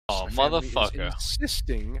family is motherfucker.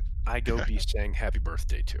 insisting I go be saying happy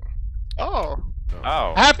birthday to. Oh,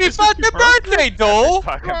 Oh. Happy Is this fucking your birthday? birthday, Dole!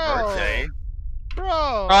 Fucking Bro. birthday. bro.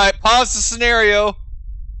 Alright, pause the scenario.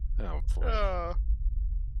 Oh boy.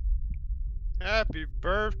 Happy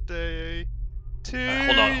birthday to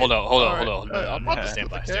Hold on, hold on, hold on, Alright, hold on. I'm about to Stand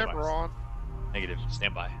put by, the stand by. camera on. Negative,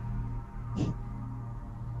 stand by.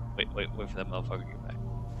 Wait for that motherfucker to get back.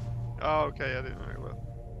 Oh, okay, I didn't know it.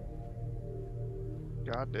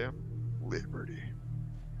 Goddamn Liberty.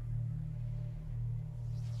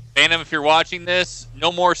 Phantom, if you're watching this,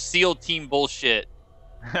 no more SEAL team bullshit.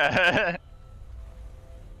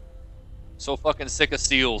 So fucking sick of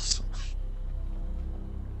SEALs.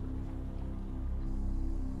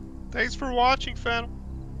 Thanks for watching, Phantom.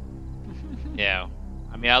 Yeah.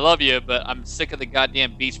 I mean, I love you, but I'm sick of the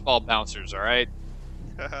goddamn beach ball bouncers, alright?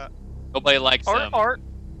 Nobody likes them. Art.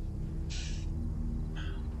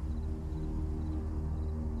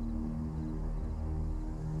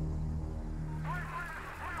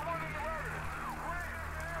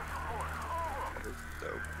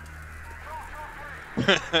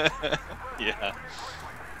 Yeah.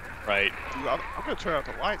 Right. Dude, I'm gonna turn out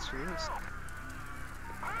the lights for this.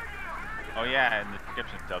 Oh yeah, and the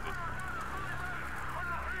description tells it.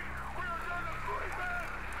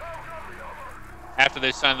 After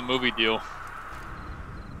they sign the movie deal.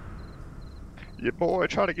 Your boy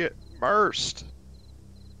try to get immersed.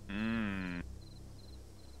 Mmm.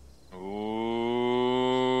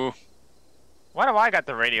 Ooh. Why do I got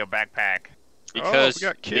the radio backpack? Because, we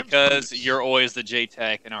got Kim's because boots. you're always the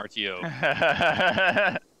JTAC and RTO.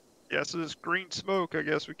 Yeah, so this green smoke, I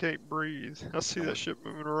guess we can't breathe. I see that shit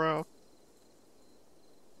moving around.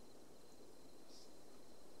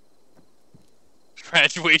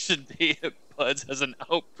 Graduation day at Buds has an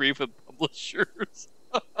outbrief with publishers.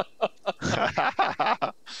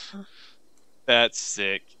 That's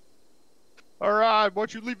sick. Alright,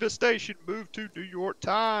 once you leave the station, move to New York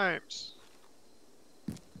Times.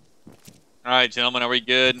 Alright, gentlemen, are we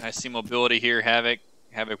good? I see mobility here. Havoc,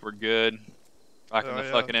 we're good. Rocking Oh, the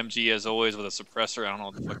yeah. fucking MG as always with a suppressor. I don't know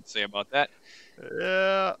what the fuck to say about that.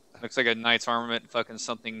 Yeah. Looks like a Knight's Armament fucking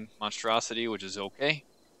something monstrosity, which is okay.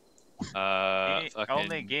 He Fucking...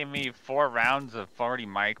 only gave me 4 rounds of 40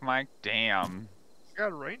 mic. Damn. Got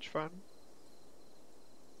a rangefinder.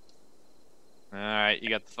 Alright, you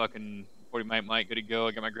got the fucking 40 mic good to go.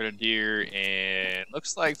 I got my Grenadier, and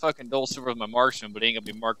looks like fucking Dole Silver with my marksman, but ain't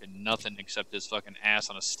gonna be marking nothing except his fucking ass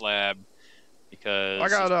on a slab because I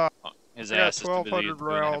got his I got ass is too busy 1,200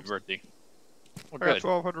 doing a happy rounds. birthday. Well, I got good.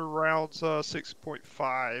 1,200 rounds,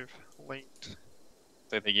 6.5 linked.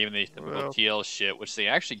 Looks like they gave me the typical Well. TL shit, which they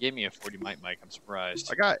actually gave me a 40 mic. I'm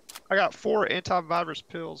surprised. I got 4 antivirus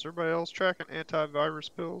pills. Everybody else tracking antivirus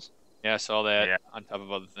pills? Yeah, I saw that Yeah. on top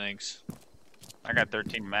of other things. I got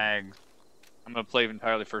 13 mags. I'm gonna play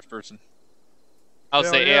entirely first person. I'll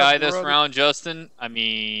Hell say yeah, AI this brother. round, Justin. I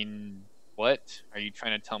mean, what? Are you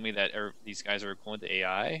trying to tell me that these guys are equivalent to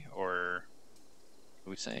AI, or what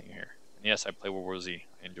are we saying here? And yes, I play World War Z.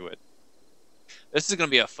 I enjoy it. This is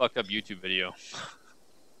gonna be a fucked up YouTube video.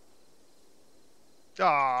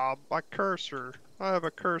 Ah, my cursor. I have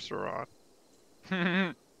a cursor on.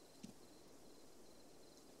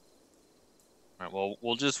 Alright, well,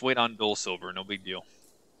 we'll just wait on Dole Silver. No big deal.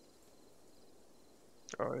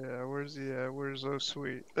 Oh yeah, where's he at? Where's Oh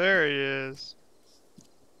Sweet? There he is.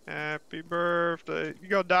 Happy birthday. You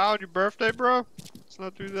gonna die on your birthday, bro? Let's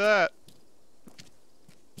not do that.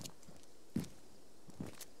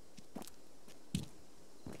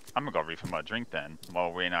 I'm gonna go refill my drink then, while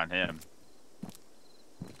we're waiting on him.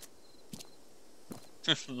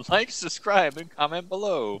 Like, subscribe, and comment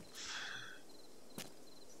below.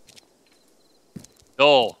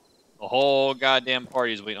 Dole, the whole goddamn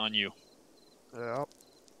party is waiting on you. Yep.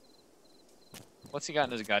 What's he got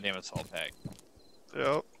in his goddamn assault pack?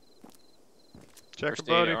 Yep. Check First it,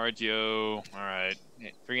 buddy. aid, RTO. Alright.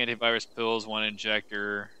 3 antivirus pills, 1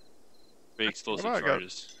 injector, 3 explosive I got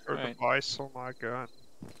charges. a Alright. device on my gun.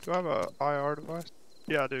 Do I have a IR device?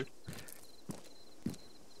 Yeah, I do.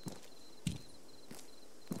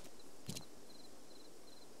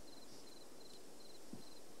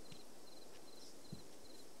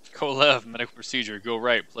 Go left, medical procedure. Go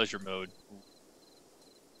right, pleasure mode.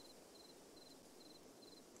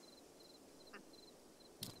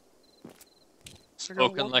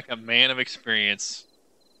 Spoken like a man of experience.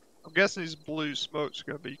 I'm guessing these blue smoke's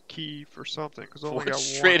gonna be key for something because I only Forward got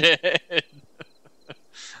straight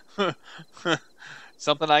ahead.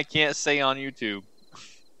 Something I can't say on YouTube.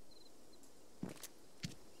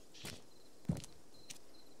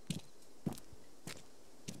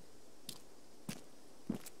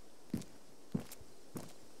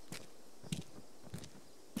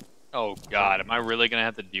 Oh God, am I really gonna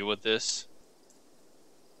have to deal with this?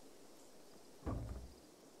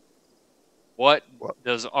 What What?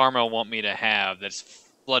 does ArmA want me to have that's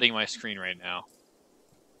flooding my screen right now?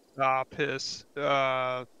 Ah, piss.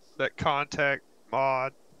 That contact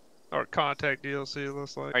mod or contact DLC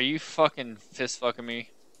looks like. Are you fucking fist fucking me?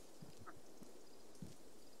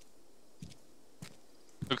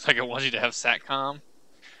 Looks like it wants you to have SATCOM.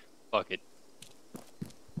 Fuck it.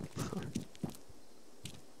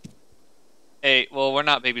 Hey, well, we're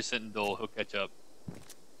not babysitting Dole. He'll catch up.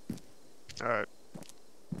 All right.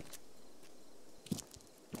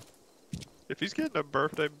 If he's getting a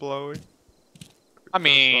birthday blowy, I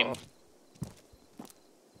mean, off.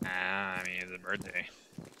 it's a birthday.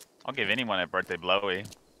 I'll give anyone a birthday blowy.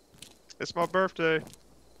 It's my birthday.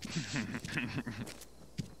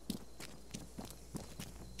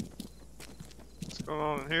 What's going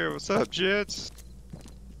on in here? What's up, Jets?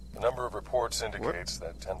 The number of reports indicates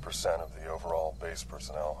that 10% of the overall base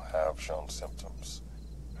personnel have shown symptoms.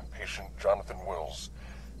 Patient Jonathan Wills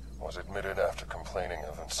was admitted after complaining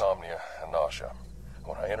of insomnia and nausea.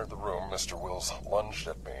 When I entered the room, Mr. Wills lunged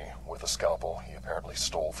at me with a scalpel he apparently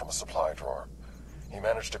stole from a supply drawer. He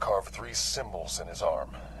managed to carve 3 symbols in his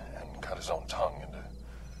arm and cut his own tongue into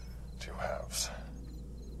 2 halves.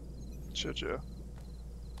 Shit, yeah.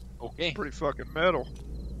 Okay. Pretty fucking metal.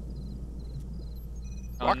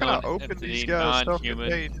 Why can I Unknown open entity, these guys' non-human.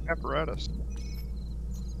 self-contained apparatus?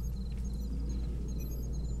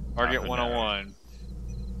 Target Nothing 101.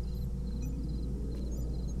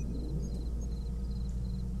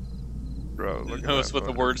 Bro, look Who at knows that what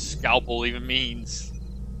the fucker. word scalpel even means?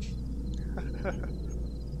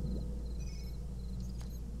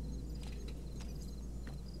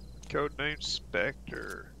 Codename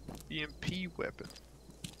Spectre. EMP weapon.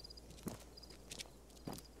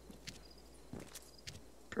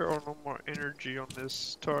 Paranormal more energy on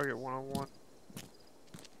this target 101.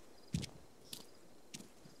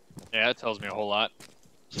 Yeah, that tells me a whole lot.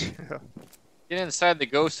 Yeah. Get inside the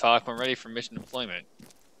ghost hawk when ready for mission deployment.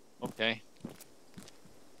 Okay.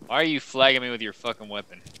 Why are you flagging me with your fucking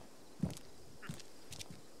weapon?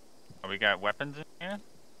 Oh, we got weapons in here?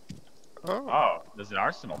 Oh. Oh, there's an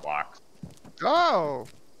arsenal box. Oh!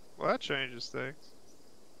 Well, that changes things.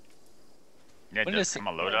 Yeah, When just is come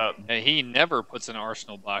on, load up. He never puts an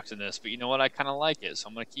arsenal box in this, but you know what? I kind of like it, so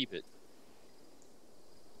I'm gonna keep it.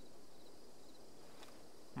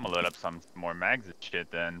 I'm gonna load up some more mags and shit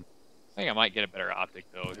then. I think I might get a better optic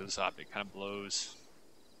though, because this optic kind of blows.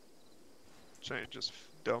 Change this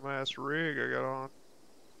dumbass rig I got on.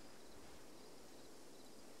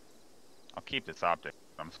 I'll keep this optic.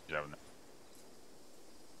 I'm shoving it.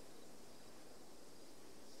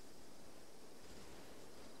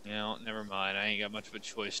 You know, never mind. I ain't got much of a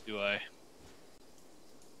choice, do I?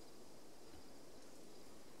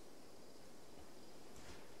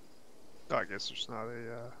 I guess there's not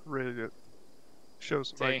a rig that shows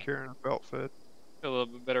somebody Okay. carrying a belt fed. Feel a little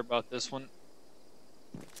bit better about this one.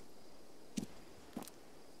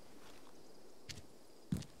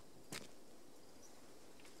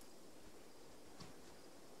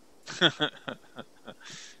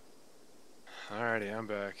 Alrighty, I'm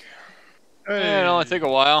back. It only take a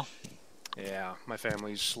while. Yeah, my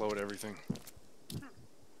family's slow at everything.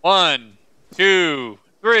 1, 2,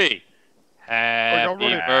 3. y'all Happy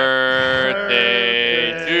running?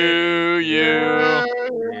 birthday to you.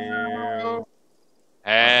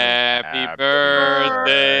 Happy Happy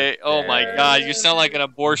birthday. Oh my God, you birthday. sound like an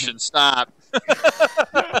abortion. Stop.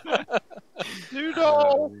 You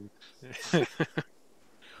know!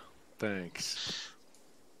 Thanks.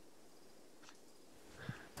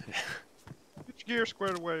 Get your gear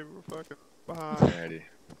squared away. We're fucking behind. Alrighty.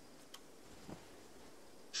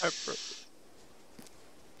 Happy birthday.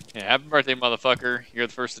 Yeah, happy birthday, motherfucker. You're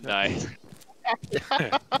the first to die.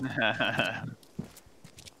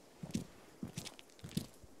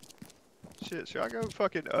 Shit, should I go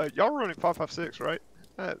fucking, y'all running 5.56, right?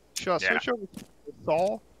 Should I Yeah. switch over to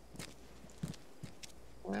Saw?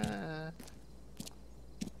 Uh,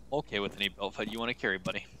 Okay with any belt fight you want to carry,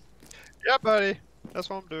 buddy. yeah, buddy. That's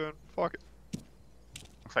what I'm doing. Fuck it.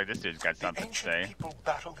 Looks like this dude's got The something to ancient say. people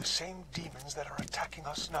battle the same demons that are attacking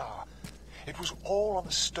us now. It was all on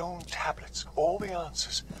the stone tablets, all the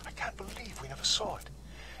answers. I can't believe we never saw it.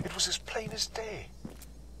 It was as plain as day.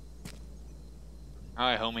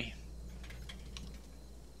 Alright, homie.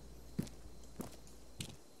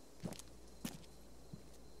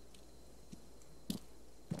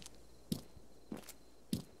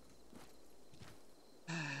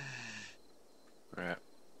 Alright.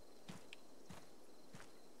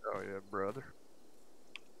 Oh, yeah, brother.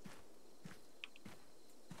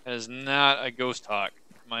 That is not a ghost hawk.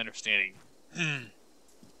 my understanding.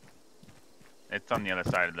 It's on the other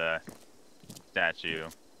side of the statue.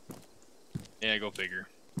 Yeah, go figure.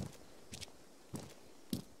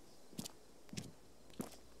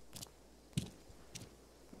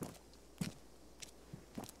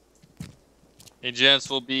 Hey, gents,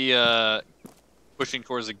 we'll be pushing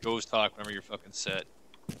towards the ghost talk whenever you're fucking set.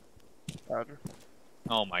 Roger.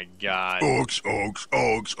 Oh my god. Oaks, oaks,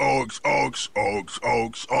 oaks, oaks, oaks, oaks,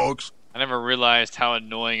 oaks, oaks. I never realized how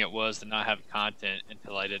annoying it was to not have content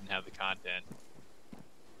until I didn't have the content.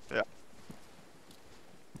 Yeah.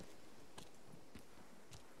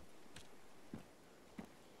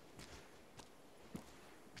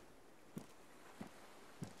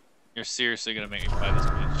 You're seriously gonna make me buy this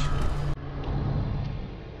bitch.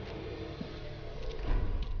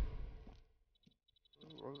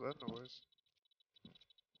 What was that noise?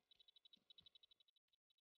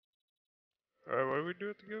 Alright, what do we do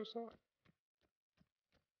at the ghost talk?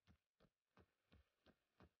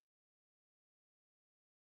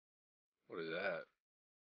 What is that?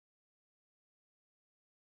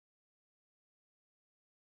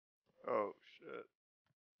 Oh shit.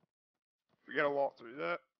 We gotta walk through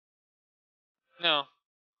that? No.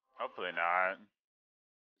 Hopefully not. Is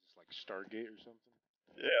this like Stargate or something?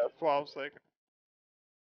 Yeah, that's what I was thinking.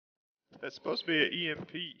 It's supposed to be an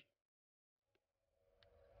EMP.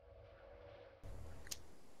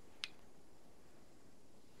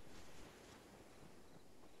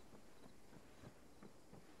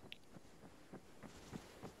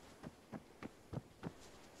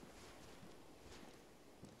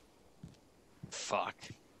 Fuck.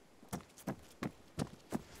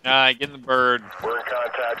 Alright, get in the bird. We're in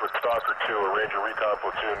contact with Stalker 2, a Ranger recon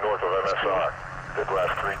platoon north of MSR. They've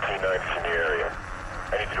left 3 T-90s in the area.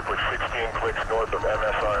 I need you to put 16 clicks north of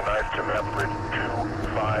MSR knife to map bridge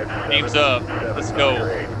 257. Team's up. Let's go.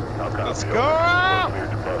 Let's go!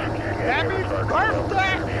 Happy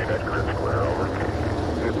birthday!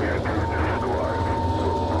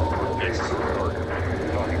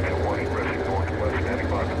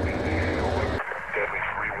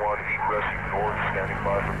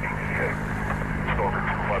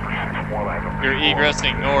 You're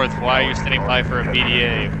egressing north. Why are you standing by for a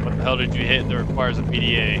BDA? What the hell did you hit that requires a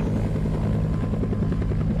BDA?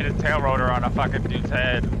 Hit his tail rotor on a fucking dude's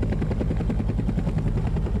head.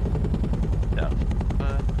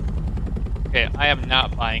 Okay, I am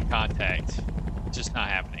not buying contact. It's just not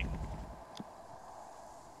happening.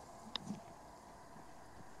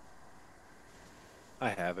 I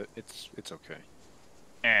have it. It's okay.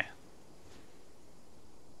 Eh.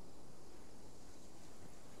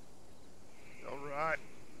 Alright.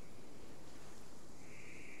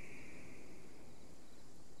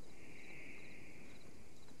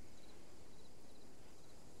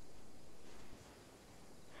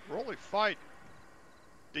 We're only fighting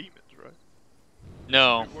demons, right?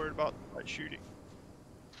 No, We're worried about like shooting.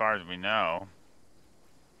 As far as we know.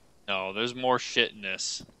 no, there's more shit in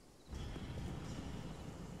this.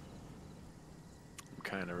 I'm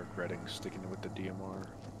kind of regretting sticking with the DMR.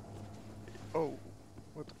 Oh,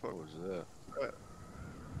 what the fuck? What was that?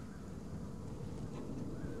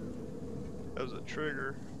 That was a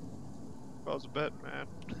trigger. I was a betting man.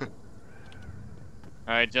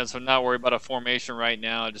 Alright, gents, I'm not worried about a formation right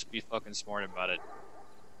now. Just be fucking smart about it.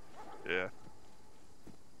 Yeah.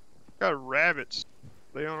 Got rabbits.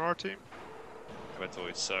 They on our team? Rabbits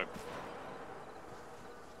always suck.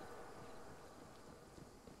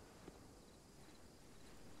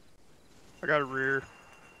 I got a rear.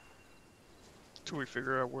 Till we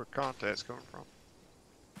figure out where contact's coming from.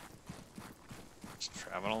 Just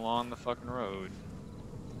traveling along the fucking road.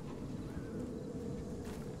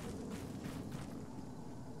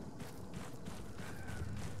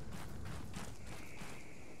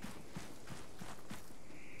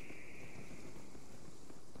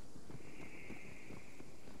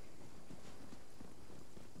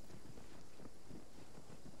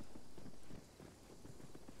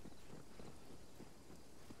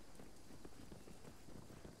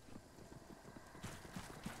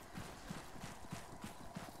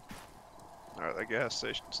 Alright, that gas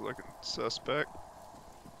station's looking suspect.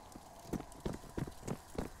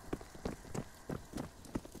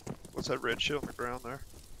 What's that red shit on the ground there?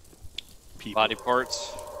 People. Body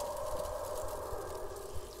parts.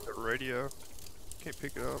 Got a radio. Can't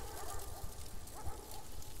pick it up.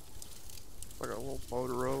 Like a little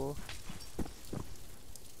Motorola.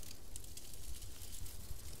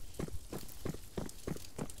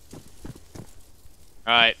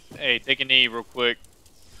 Alright, hey, take a knee real quick.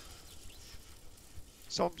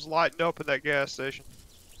 Something's lighting up in that gas station.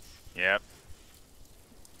 Yep.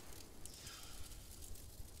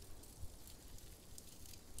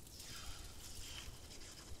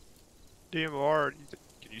 DMR,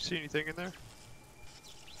 can you see anything in there?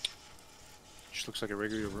 Just looks like a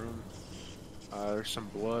regular room. There's some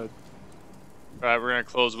blood. Alright, we're gonna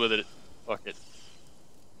close with it. Fuck it.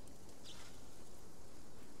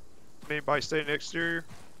 Anybody stay next to you?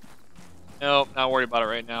 Nope, not worried about it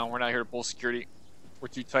right now. We're not here to pull security. We're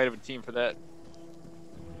too tight of a team for that.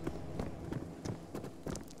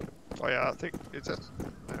 Oh yeah, I think it's that.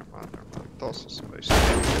 Never mind. Thought it was somebody.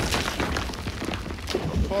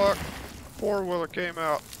 Fuck! Four-wheeler came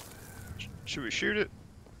out. Should we shoot it?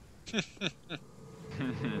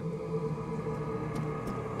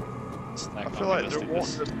 I feel like they're wanting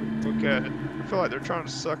us to look at it. I feel like they're trying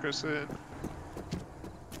to suck us in.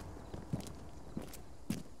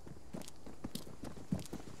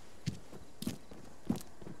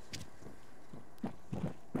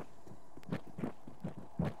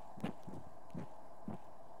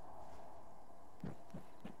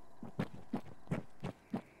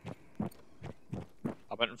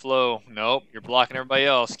 Hop it and flow. Nope, you're blocking everybody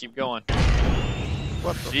else. Keep going.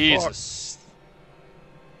 What the Jesus. fuck?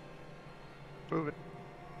 Move it.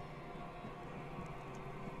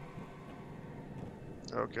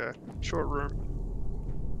 Okay. Short room.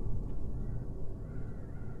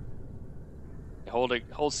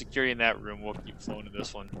 Hold security in that room. We'll keep flowing to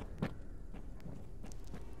this one.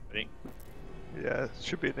 Ready? Yeah,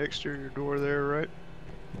 should be an exterior door there, right?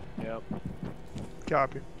 Yep.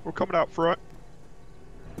 Copy. We're coming out front.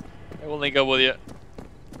 I will link up with you.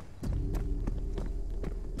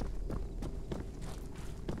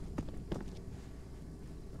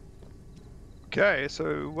 Okay,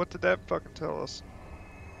 so what did that fucking tell us?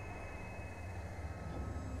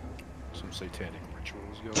 Some satanic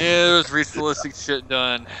rituals going. Yeah, there's ritualistic shit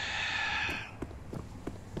done.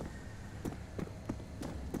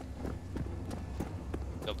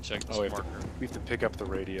 Double check this Oh, marker. we have to pick up the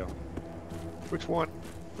radio. Which one?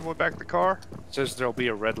 The one back in the car? It says there'll be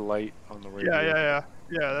a red light on the radio. Yeah.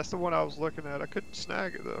 Yeah, that's the one I was looking at. I couldn't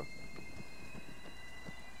snag it though.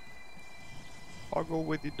 I'll go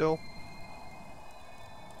with you, Dill.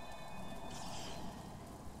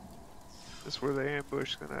 That's where the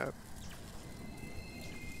ambush is gonna happen.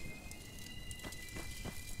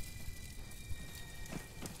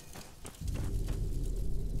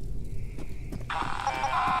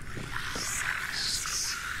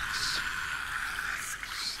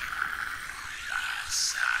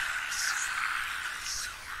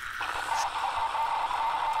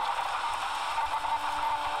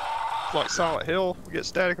 Like Silent Hill, we get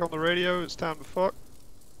static on the radio, it's time to fuck.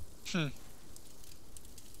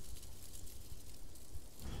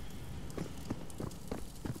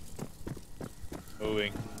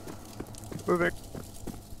 Moving. Moving.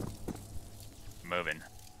 Moving.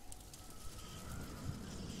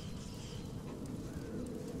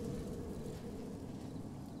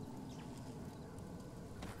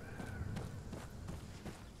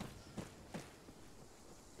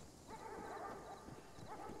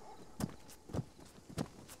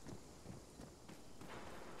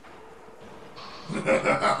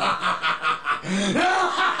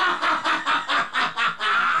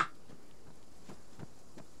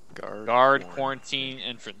 Guard quarantine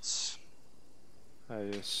entrance. I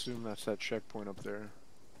assume that's that checkpoint up there.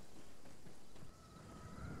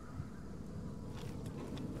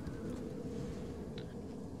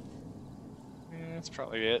 Yeah, that's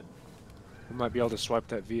probably it. We might be able to swipe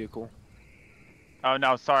that vehicle. Oh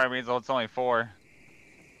no, sorry, Weasel, it's only 4.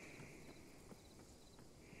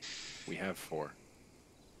 We have 4.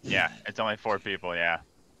 Yeah, it's only 4 people, yeah.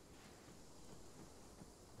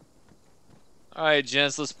 Alright,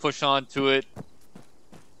 gents, let's push on to it.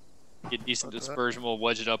 Get decent dispersion, we'll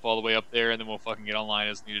wedge it up all the way up there, and then we'll fucking get online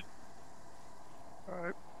as needed.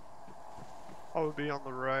 Alright. I would be on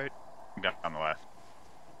the right. Got on the left.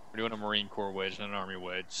 We're doing a Marine Corps wedge and an Army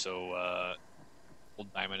wedge, so we'll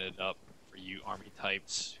diamond it up for you Army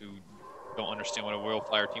types who don't understand what a Royal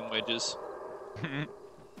Flyer Team wedge is.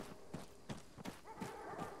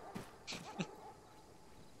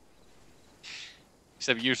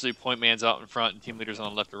 Except usually point man's out in front and team leader's on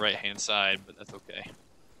the left or right hand side, but that's okay.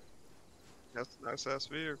 That's a nice ass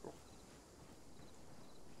vehicle.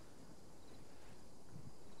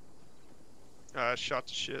 I shot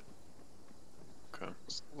the shit. Okay.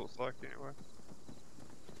 Looks like anyway.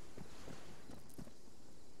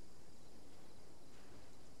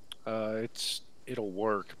 It'll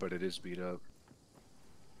work, but it is beat up.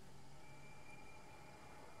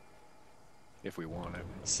 If we want it.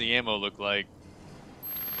 What's the ammo look like?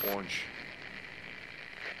 Orange.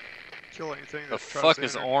 Kill anything The that tries fuck to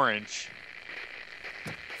is enter. orange?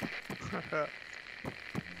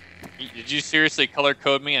 Did you seriously color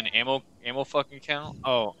code me an ammo ammo fucking count?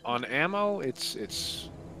 Oh, on ammo, it's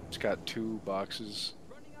got 2 boxes.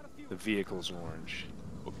 The vehicle's orange.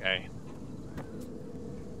 Okay.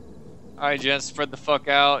 Alright, gents, spread the fuck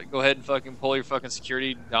out. Go ahead and fucking pull your fucking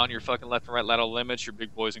security down your fucking left and right lateral limits. You're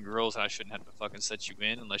big boys and girls, and I shouldn't have to fucking set you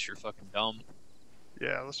in unless you're fucking dumb.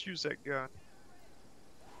 Yeah, let's use that gun.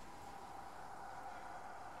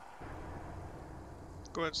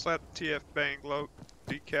 Go ahead and slap the TF Bang low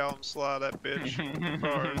decal and slide that bitch.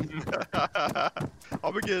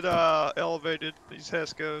 I'm gonna get elevated these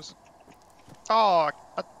Hescos. Oh,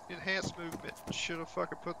 enhanced movement. Should have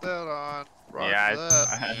fucking put that on. Roger Yeah,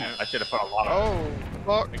 that. I should have put a lot of. Oh,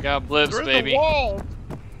 fuck. I got blips, They're in baby. the wall.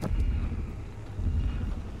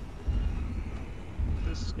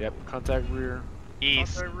 This Yep, contact rear.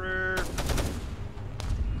 East. contact rear.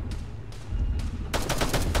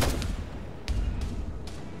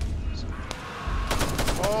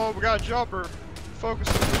 Oh, we got a jumper. Focus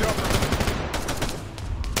on the jumper.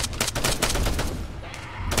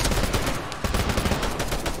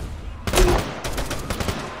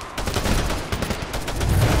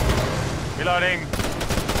 Reloading.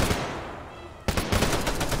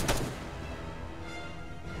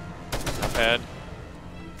 Not bad.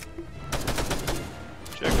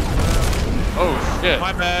 Check this out. Oh shit.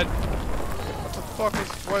 My bad. What the fuck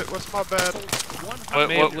is what's my bad? What,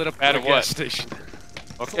 May have what, lit up bad the of gas what? station.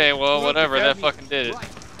 Okay, well, whatever. That fucking did it.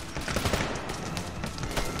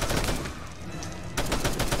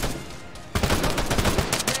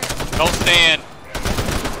 Don't stand.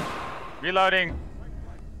 Reloading.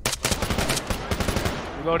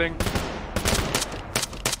 Reloading.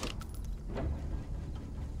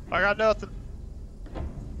 I got nothing.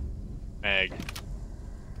 Mag.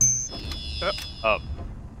 Yep. Up.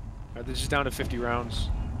 Alright, this is down to 50 rounds.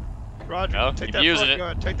 Roger. No, take keep that using front it.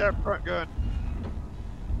 gun. Take that front gun.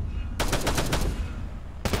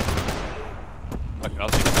 Fuck it, I'll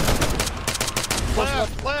take it.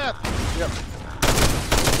 Left, left. Yep.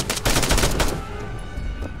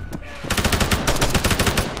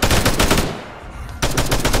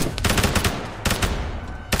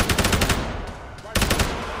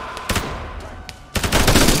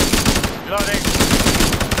 Reloading.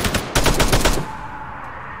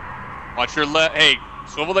 Watch your left. Hey,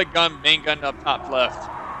 swivel that gun, main gun up top left.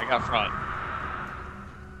 I got front.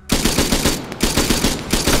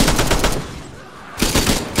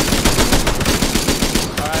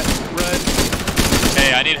 Alright, red.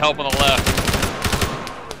 Hey, I need help on the left.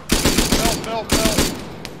 Melt, melt, melt.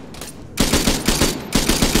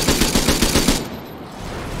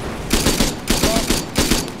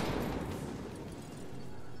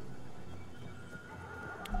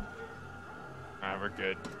 Alright, we're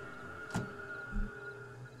good.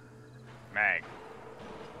 Mag.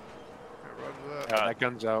 Yeah, roger that. That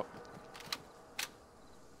gun's out.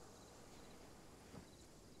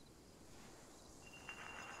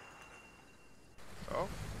 Oh.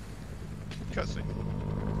 Cutscene.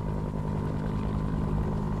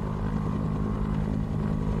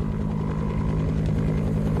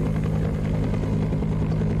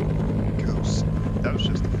 Ghost. That was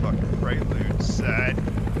just a fucking prelude side.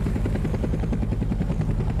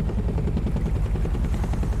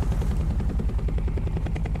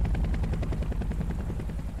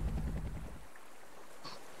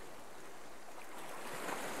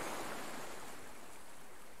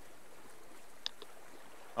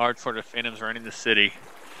 Large for the Phantoms running the city.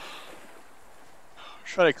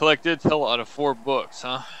 Try to collect intel out of 4 books,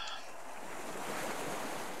 huh?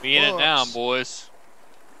 We in it now, Books. boys.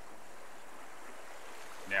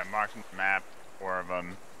 Yeah, marking the map. 4 of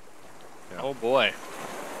them. Yeah. Oh boy.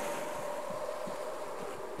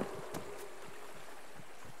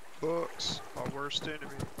 Books. Our worst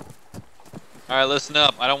enemy. Alright, listen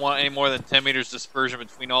up. I don't want any more than 10 meters dispersion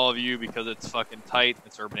between all of you because it's fucking tight.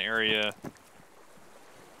 It's urban area.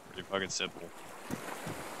 Pretty fucking simple.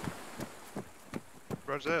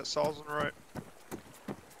 Roger that. Saul's on the right.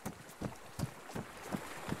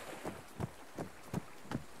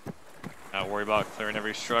 Not worry about clearing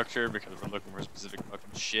every structure because we're looking for specific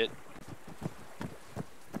fucking shit.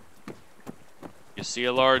 You see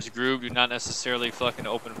a large group, do not necessarily fucking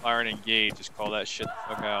open fire and engage. Just call that shit the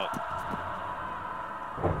fuck out.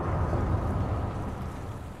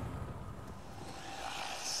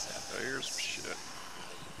 Oh, here's some shit.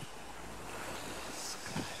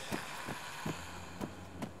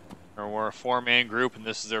 Or we're a 4-man group and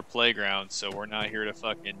this is their playground, so we're not here to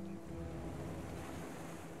fucking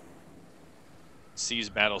seize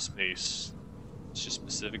battle space. It's just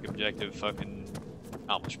specific objective fucking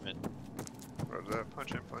accomplishment. Roger that.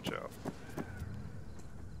 Punch in, punch out.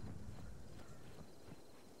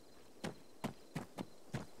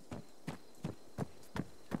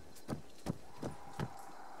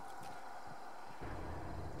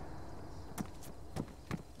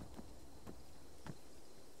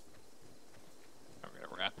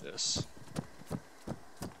 this.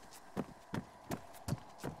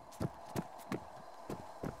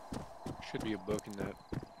 Should be a book in that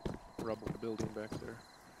rubble building back there.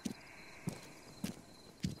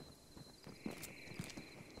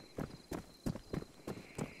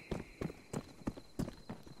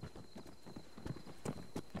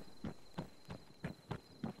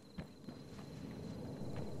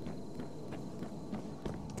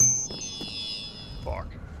 Fuck.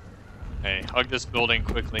 Hey, hug this building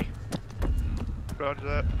quickly. Roger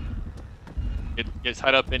that. Get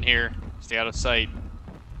tied up in here. Stay out of sight.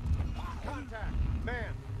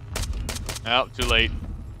 Oh, too late.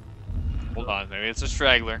 Hold on, maybe it's a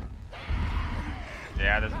straggler.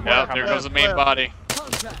 Yeah, there's more Yep, coming. there goes the main body.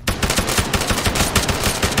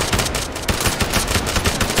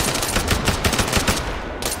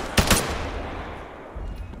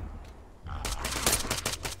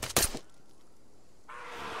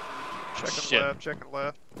 Checking Shit. left, checking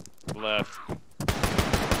left. Left.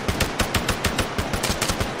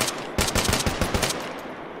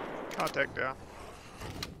 Contact down.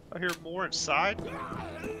 I hear more inside.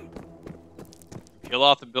 Peel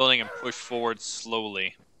off the building and push forward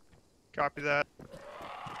slowly. Copy that.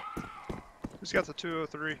 Who's got the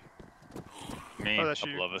 203? Me. Oh, that's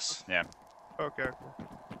Couple you. of us. Yeah, Okay, cool.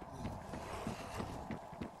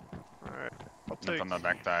 Alright. I'll that's take on the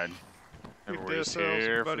backside. Everybody's this, Ellis,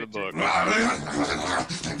 here for buddy, the book.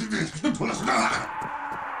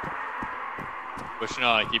 Pushing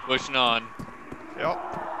on, keep pushing on. Yep.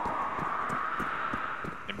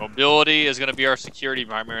 And mobility is going to be our security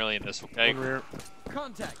primarily in this, okay? One rear.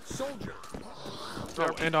 Contact, soldier.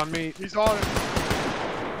 Oh, and on me. He's on it.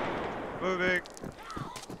 Moving.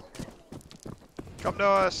 Come to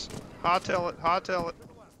us. Hightail it. Hightail it.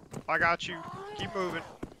 I got you. Keep moving.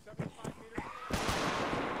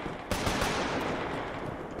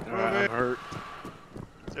 I'm hurt.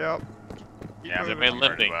 Yep. Keep Yeah, They've moving. been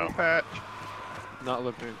limping. well. Full patch. Not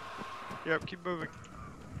limping. Yep. Keep moving.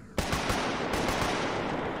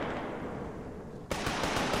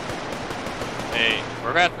 Hey,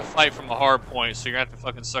 we're going to have to fight from a hard point, so you're going to have to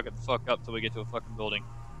fucking suck it the fuck up till we get to a fucking building.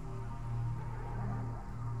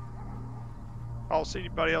 I don't see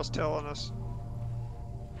anybody else telling us.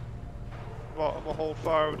 Well, I'm gonna hold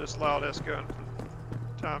fire with this loud ass gun for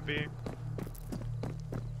the time being.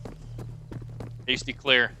 Hasty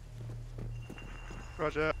clear.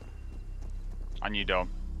 Roger that. On you, Dome.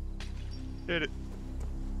 Hit it.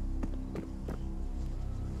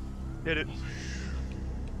 Hit it.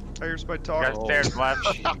 I hear somebody Got talking. stairs left.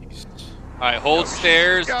 Jeez. Alright, hold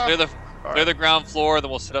stairs, God. clear Alright. the ground floor, then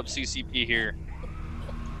we'll set up CCP here.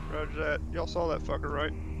 Roger that. Y'all saw that fucker,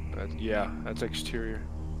 right? Yeah, that's exterior.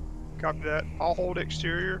 Copy that. I'll hold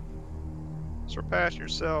exterior. Surpass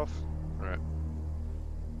yourself. Right.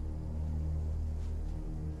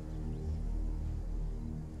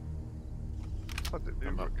 Thought they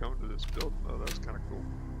knew we were coming to this building though. That's kind of cool.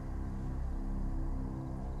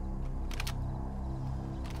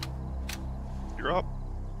 You're up.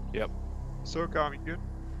 Yep. SOCOM, you good?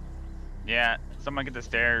 Yeah, someone get the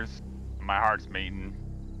stairs. My heart's beating.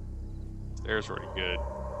 Stairs already good.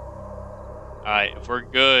 Alright, if we're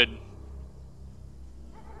good,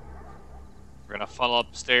 we're gonna funnel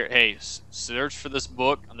up the stair. Hey, search for this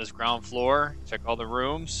book on this ground floor. Check all the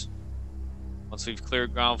rooms. Once we've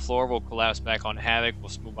cleared ground floor, we'll collapse back on Havoc.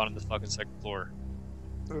 We'll move on to the fucking second floor.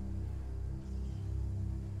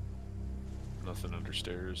 Nothing under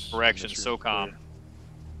stairs. Correction, Unless you're SOCOM. clear.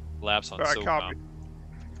 Collapse on Alright, SOCOM. copy.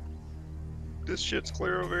 This shit's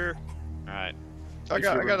clear over here. Alright. I If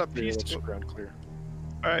got you're a clear, piece. looks ground clear.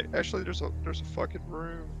 Alright, actually there's a fucking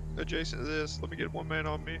room adjacent to this. Let me get one man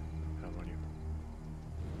on me. I'm on you.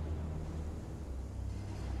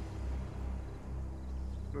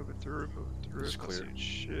 Moving through. It's Not clear. seeing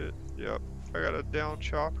shit. Yep. I got a down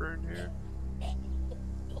chopper in here.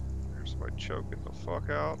 There's somebody choking the fuck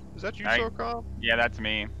out. Is that you, Hey. SOCOM? Yeah, that's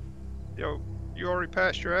me. Yo, you already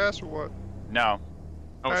passed your ass or what? No,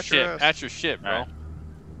 Oh Patch your shit, ass. patch your shit, bro. Alright.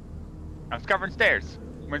 I was covering stairs.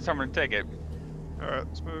 When someone take it. Alright,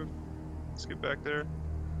 let's move. Let's get back there.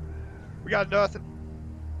 We got nothing.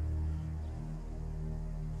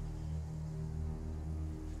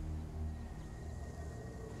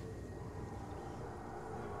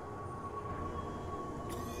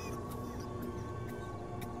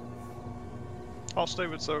 I'll stay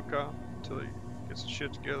with SOCOM until he gets his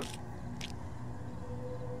shit together.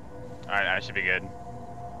 Alright, I should be good.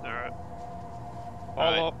 Alright. All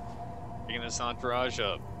Alright. up. Picking this entourage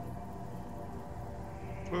up.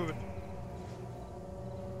 Moving.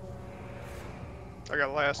 I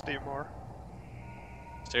got last DMR.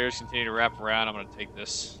 Stairs continue to wrap around. I'm gonna take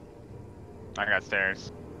this. I got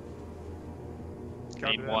stairs.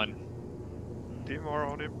 Copy Need that. one. DMR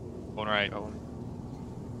on him. Going right. Going.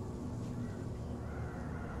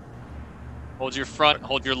 Hold your front,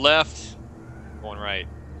 hold your left. Going right.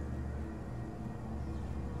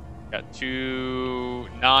 Got 2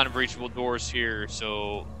 non-breachable doors here,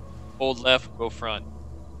 so hold left, go front.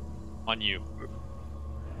 On you.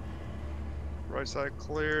 Right side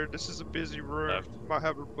clear. This is a busy room. Left. Might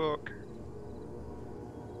have a book.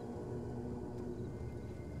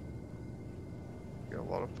 Got a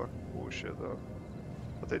lot of fucking bullshit though.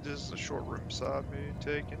 I think this is a short room beside me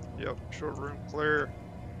taken. Yep, short room clear.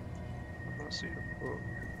 I'm not seeing a book.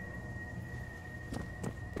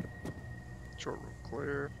 Short room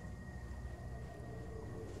clear.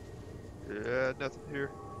 Yeah, nothing here.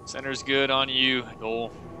 Center's good on you,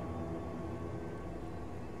 Dole.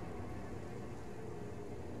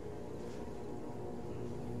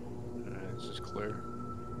 Alright, this is clear.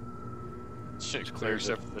 Shit, It's clear clear as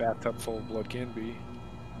a except for the... bathtub full of blood can be.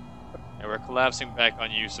 Yeah, we're collapsing back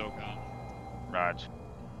on you, SOCOM. Raj.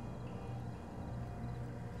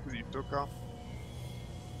 Who you took on?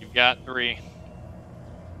 You've got 3.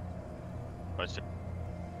 What's it?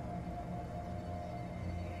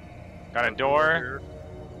 Got a door.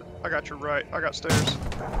 I got your right. I got stairs.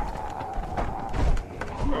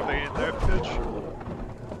 Are they in there, bitch?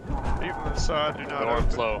 Even inside, do not Door open.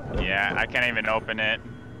 flow. Yeah, I can't even open it.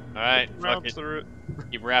 Alright, fuck Round it. through it.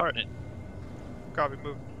 Keep wrapping Alright. it. Copy,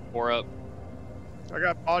 move. 4 up. I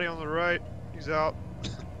got body on the right. He's out.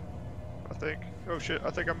 I think. Oh shit, I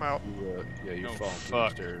think I'm out. You, yeah, you Oh, fall through fuck.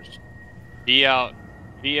 the stairs. Be out.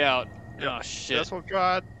 Be out. Yep, Oh, shit. That's what I'm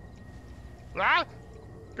trying. Ah!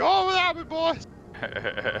 Go on without me, boys!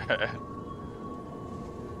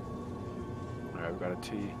 Alright, we got a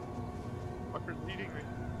T. Fucker's eating me.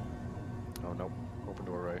 Oh, nope. Open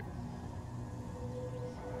door right.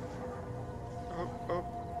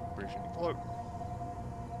 Oh, Breaching. float.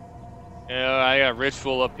 Yeah, I got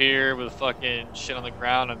Ritual up here with fucking shit on the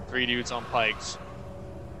ground and 3 dudes on pikes.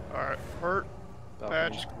 Alright, hurt.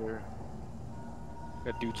 Balcony's clear.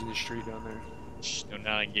 Got dudes in the street down there. Shh, do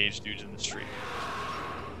not engage dudes in the street.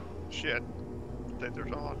 Shit. I think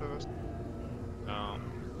there's on to us.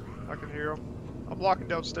 Um, I can hear them. I'm locking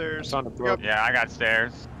downstairs. It's on the You book. got- Yeah, I got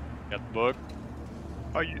stairs. got the book.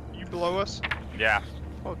 Oh, you below us? Yeah.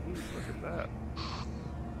 Oh, dude, look at that.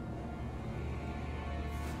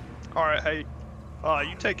 Alright, hey.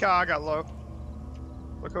 You take high, I got low.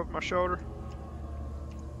 Look over my shoulder.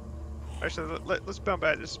 Actually, let's bounce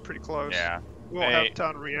back. This is pretty close. Yeah. We won't Hey. have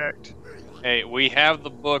time to react. Hey, we have the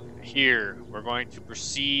book here. We're going to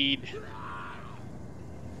proceed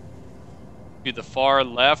to the far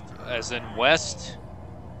left, as in west,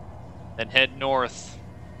 then head north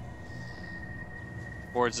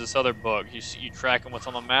towards this other book. You tracking what's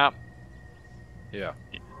on the map? Yeah.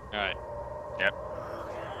 All right. Yep.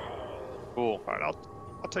 Cool. Alright,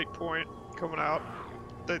 I'll take point coming out.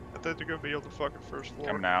 I think they're gonna be on the fucking first floor.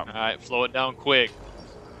 Coming out. All right, flow it down quick.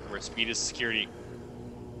 We're at speed of security.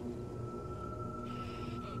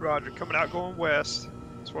 Roger, coming out going west.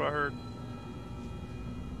 That's what I heard.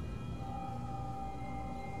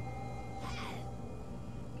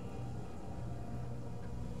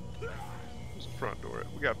 There's the front door.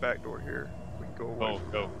 We got back door here. We can go away.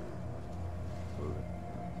 Go. Moving.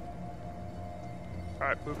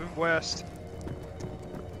 Alright, moving west.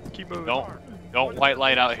 Keep moving. Don't white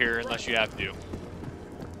light out here unless you have to.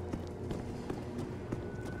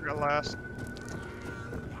 We got last.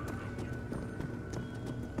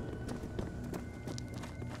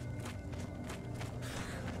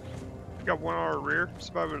 We got one on our rear.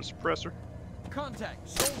 Somebody with a suppressor. Contact,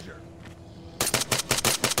 soldier.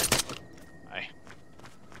 Aye.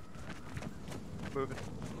 Moving.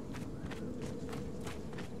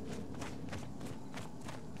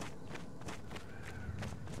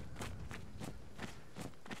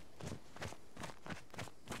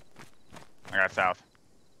 I got south.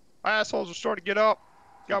 Assholes are starting to get up.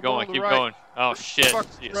 Got one on the Keep right. going. Oh shit. Fuck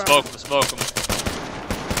Yeah, around. smoke them.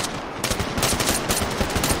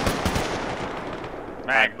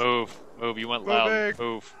 Mag. Move. You went loud. Moving.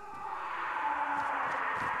 Move.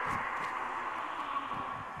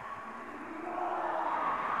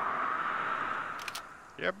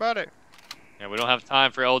 Yeah, buddy. Yeah, we don't have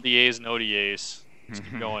time for LDAs and ODAs. Let's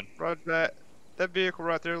keep going. Roger that. That vehicle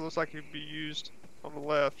right there looks like it could be used on the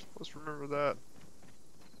left. Let's remember that.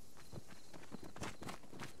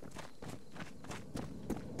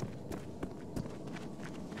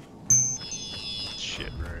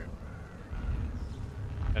 Shit.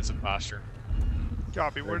 That's a posture.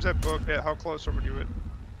 Copy. Where's that book at? How close are we to it?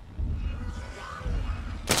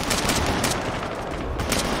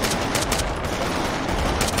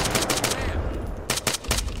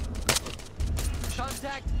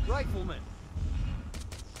 Contact rifleman.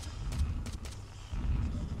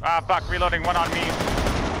 Ah, fuck, reloading, one on me.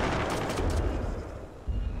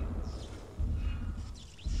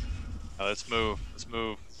 Now let's move. Let's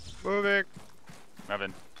move. Moving.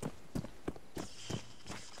 Moving.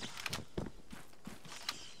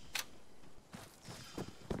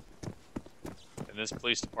 In this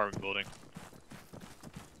police department building.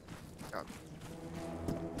 Got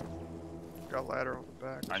a ladder on the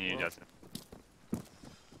back. On you, Justin.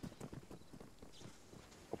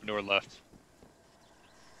 Open door left.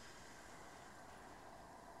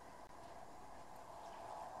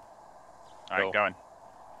 Alright, Go. going.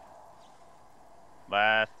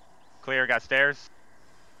 Left. Clear, got stairs.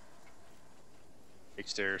 Big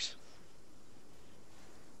stairs.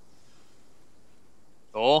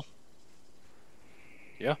 Soul?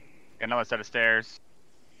 Yeah. Got another set of stairs.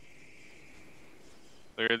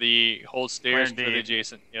 Clear the hold stairs, Clear clear the indeed.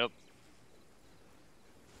 adjacent. Yep.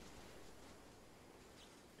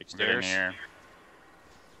 Big Get in stairs. here.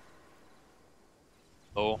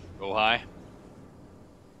 Low, go high.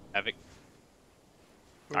 Havoc.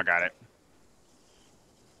 I got it.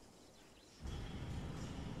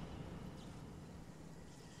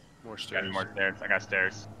 More Got stairs. more stairs. I got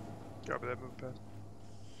stairs. Copy that, move past.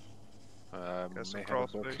 Got some May have a crawl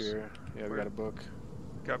book space. here. Yeah, we Where? got a book.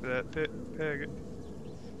 Copy that, peg it.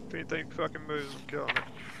 If anything fucking moves, I'm killing it.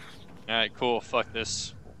 Alright, cool. Fuck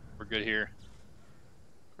this. We're good here.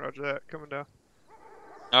 Roger that, coming down.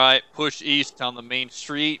 Alright, push east down the main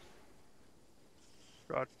street.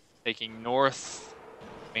 Roger. Taking north,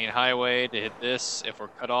 main highway to hit this. If we're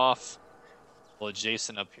cut off, we'll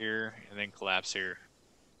adjacent up here and then collapse here.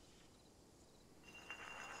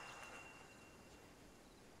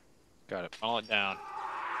 Got it. Funnel it down.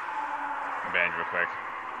 Bang real quick.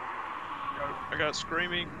 I got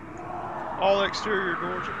screaming. All exterior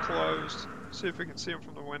doors are closed. See if we can see them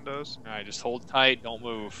from the windows. Alright, just hold tight. Don't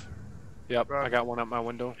move. Yep, Right. I got one out my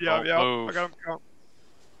window. Yeah, Don't yeah, move. I got them count.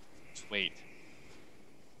 Just wait.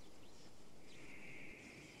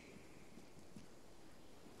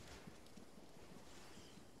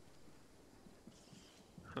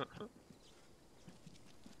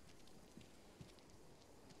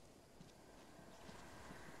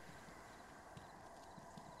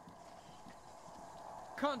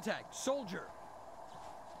 Contact soldier.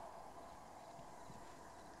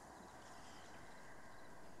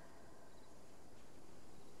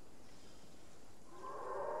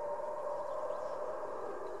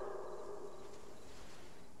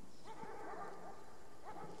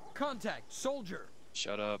 Contact soldier.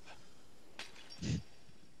 Shut up.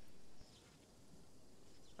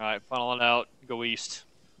 Alright, funnel it out. Go east.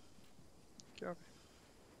 Copy.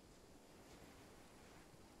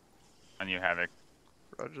 On you, Havoc.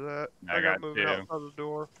 Roger that. I I got got moving two. outside the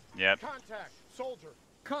door. Yep. Contact soldier.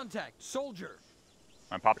 Contact soldier.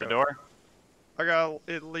 I pop the door. I got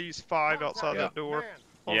at least 5 outside Yeah. that door. Man.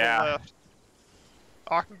 On Yeah. the left.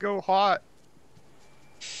 I can go hot.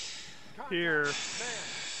 Here.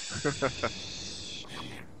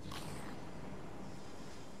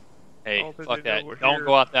 Hey, don't think fuck they know that. we're Don't here.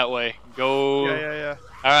 go out that way. Go. Yeah, yeah, yeah.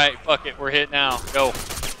 Alright, fuck it. We're hit now. Go.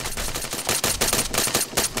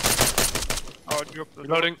 Oh, you up the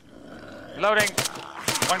Reloading. Reloading.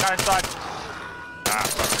 One guy inside. Ah,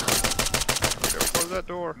 door. Yeah, close that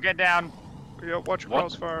door. get down. Yeah, watch your What?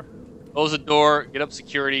 crossfire. Close the door. Get up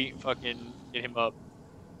security. Fucking get him up.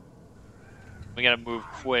 We gotta move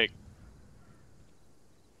quick.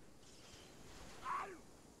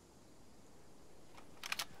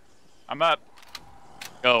 I'm up.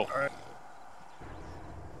 Go. Alright.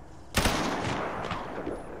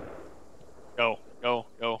 Go. Go.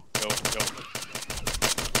 Go. Go.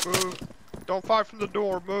 Go. Move. Don't fight from the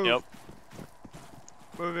door. Move. Yep.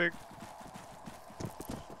 Moving.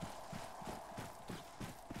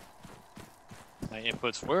 My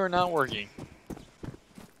inputs were not working.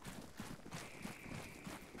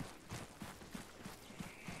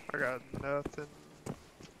 I got nothing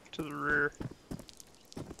to the rear.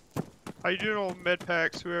 How you doing on med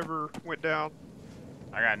packs, whoever went down?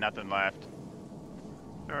 I got nothing left.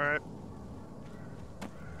 Alright.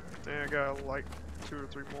 Yeah, I got like 2 or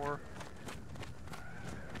 3 more.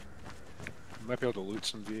 Might be able to loot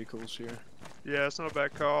some vehicles here. Yeah, it's not a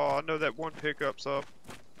bad call. I know that one pickup's up.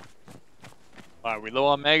 Alright, we low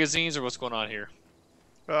on magazines or what's going on here?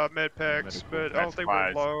 Med packs, Medical. but I don't Med think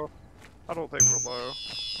supplies. we're low. I don't think we're low.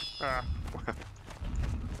 Ah.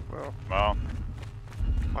 Well, Well,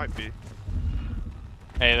 might be.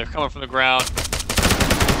 Hey, they're coming from the ground.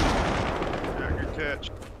 Yeah, good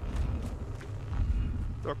catch.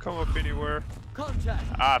 They'll come up anywhere. Contact.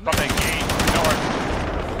 from the gate north.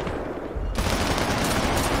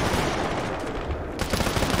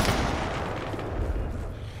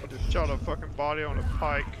 shot a fucking body on a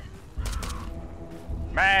pike.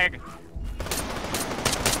 Mag!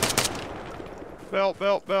 Belt,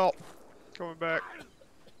 belt, belt. Coming back.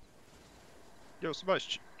 Yo,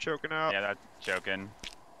 somebody's choking out. Yeah, that's choking.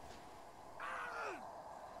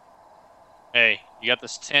 Hey, you got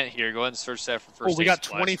this tent here. Go ahead and search that for first Oh, aid we got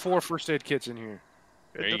supplies. 24 first aid kits in here.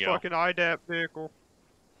 There Hit you the go. fucking IDAP vehicle.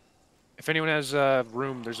 If anyone has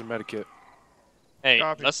room, there's a medikit. Hey,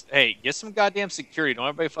 Copy. get some goddamn security. Don't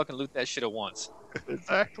everybody fucking loot that shit at once.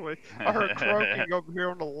 Exactly. I heard croaking over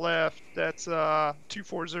here on the left. That's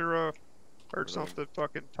 240. Heard something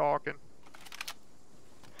fucking talking.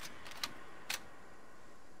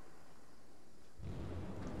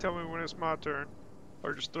 Tell me when it's my turn.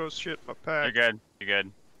 Or just throw shit in my pack. You're good. You're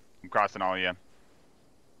good. I'm crossing all of you.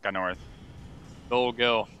 Got north.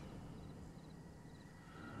 Go.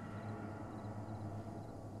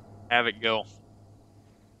 Have it go.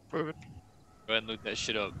 Moving. Go ahead and loot that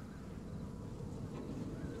shit up.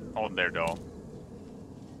 Hold there, Dole.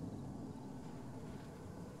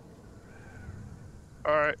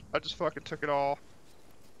 Alright, I just fucking took it all.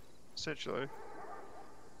 Essentially.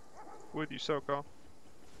 With you, Soko.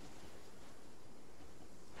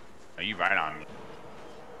 Are you right on me?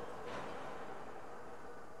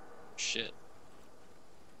 Shit.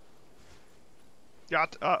 Yeah,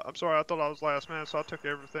 I'm sorry, I thought I was last man, so I took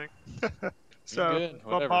everything. So, You're good.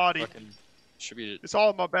 my Whatever. body, Fucking distribute it. it's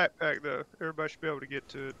all in my backpack though. Everybody should be able to get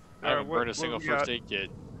to it. I haven't Alright, burned a single we got? first aid kit.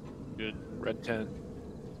 Good. Red tent.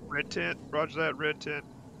 Red tent, roger that, red tent.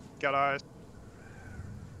 Got eyes.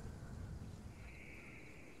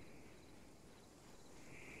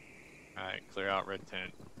 Alright, clear out red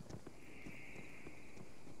tent.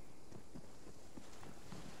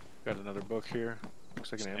 Got another book here.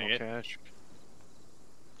 Looks like an Snag ammo it. cache.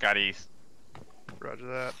 Got east. Roger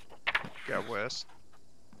that. Got west.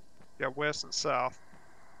 Got west and south.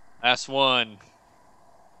 Last one.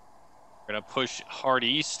 We're gonna push hard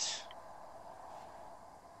east.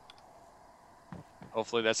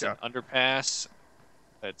 Hopefully that's an underpass.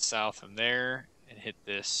 That's south from there and hit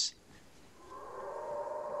this.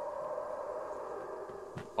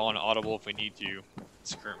 Call an audible if we need to.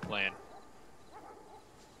 It's the current plan.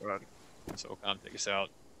 Right. So come take us out.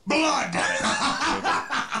 Blood!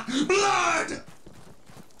 Blood!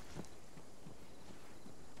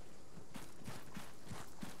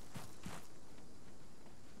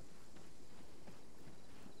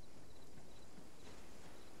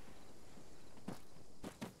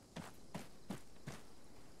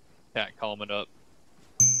 Cat, calm it up.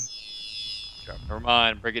 Never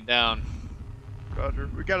mind, break it down. Roger.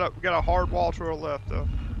 We got a hard wall to our left though.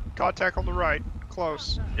 Contact on the right.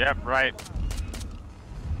 Close. Yep, right.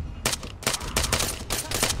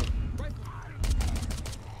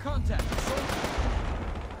 Contact.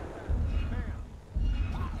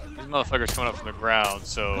 These motherfuckers coming up from the ground,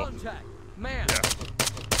 so Contact. Man. Yeah.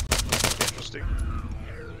 Interesting.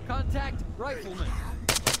 Contact. Rifleman.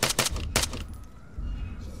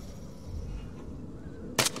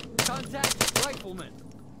 Contact. Rifleman.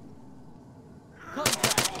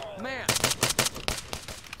 Contact. Man.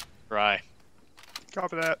 dry.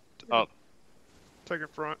 Copy that. Up. Take it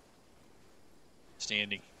front.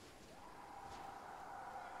 Standing.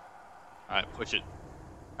 Alright, push it.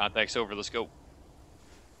 Contact's over, let's go.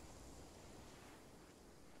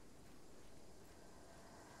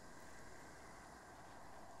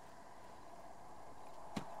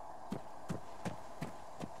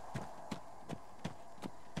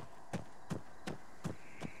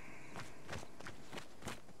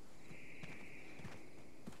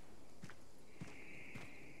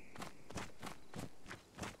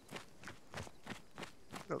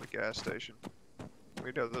 Another gas station.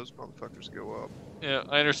 We know those motherfuckers go up. Yeah,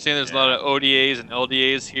 I understand there's a lot of ODAs and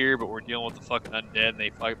LDAs here, but we're dealing with the fucking undead and they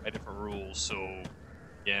fight by different rules, so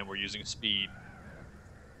again, we're using speed.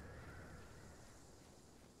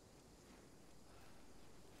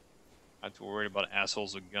 Not too worried about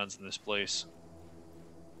assholes with guns in this place.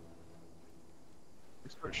 We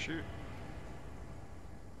start shooting.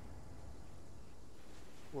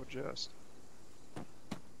 We'll adjust.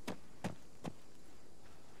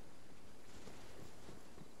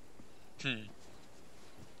 Hmm.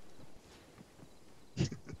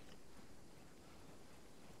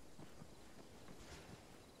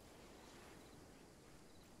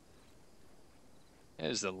 That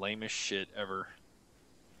is the lamest shit ever.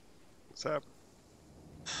 What's happening?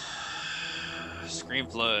 Scream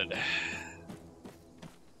flood.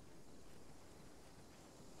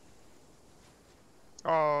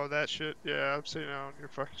 Oh, that shit. Yeah, I'm seeing it on your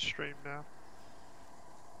fucking stream now.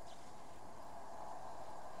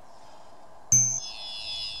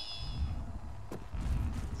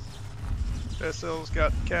 SL's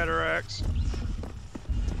got cataracts.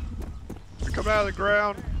 They come out of the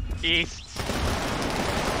ground. East.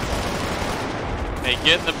 Hey,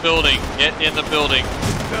 get in the building. Get in the building.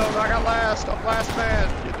 Build, I got last. I'm last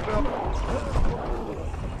man. Get the building.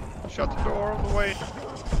 Shut the door on the way.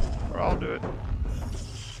 Or I'll do it.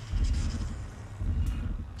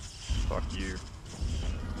 Fuck you.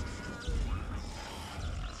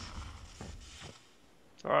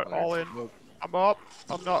 Alright, all in. I'm up.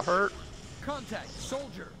 I'm not hurt. Contact,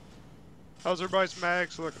 soldier. How's everybody's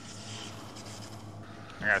mags looking?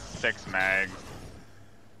 I got 6 mags.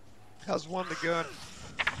 How's one the gun?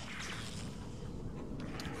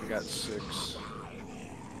 I got 6.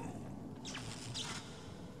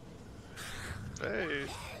 Hey.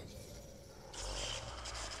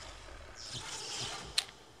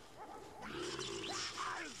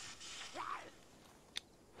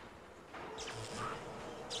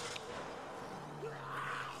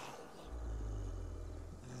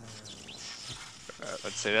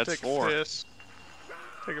 Let's say that's Take 4. a piss.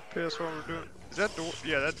 Take a piss while we're doing. Is that door?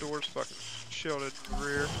 Yeah, that door's fucking shielded in the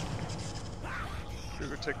rear. We're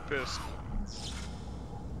gonna take a piss.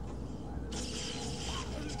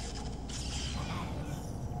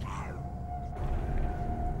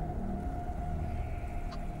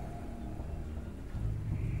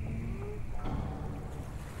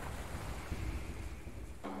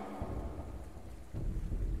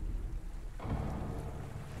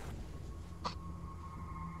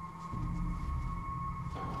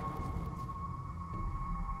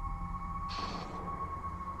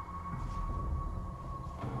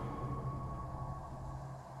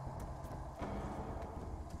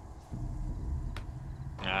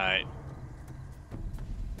 Alright.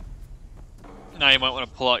 Now you might want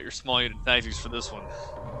to pull out your small unit tactics for this one.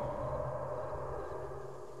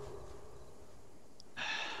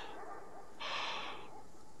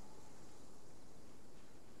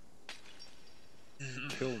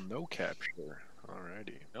 Kill, no capture.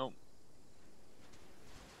 Alrighty. Nope.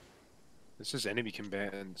 This is enemy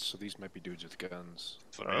combatants, so these might be dudes with guns.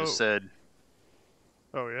 That's what I just said.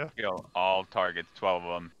 Oh yeah. Kill all targets, 12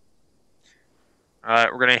 of them.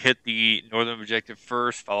 Alright, we're gonna hit the northern objective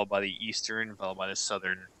first, followed by the eastern, followed by the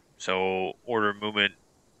southern. So, order of movement,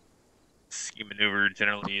 ski maneuver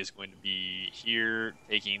generally is going to be here,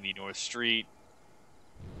 taking the north street,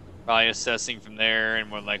 probably assessing from there, and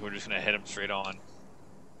more than likely we're just gonna head them straight on.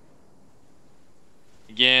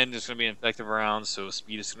 Again, there's gonna be an effective round, so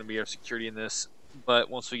speed is gonna be our security in this. But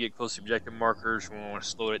once we get close to objective markers, we want to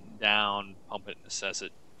slow it down, pump it, and assess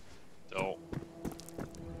it. So,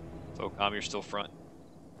 FOCOM, you're still front.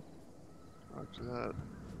 After that,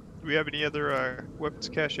 do we have any other weapons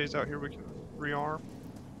caches out here we can rearm?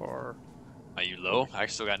 Or Are you low? I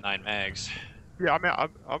still got 9 mags. yeah, I mean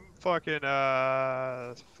I'm fucking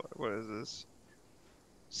what is this?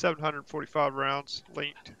 745 rounds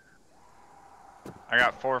linked. I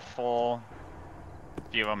got 4 full. A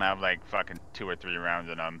few of them have like fucking 2 or 3 rounds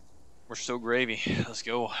in them. We're still gravy. Let's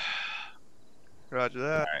go. Roger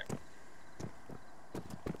that. Alright.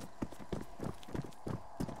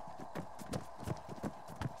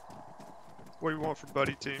 What do you want for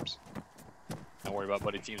buddy teams? Don't worry about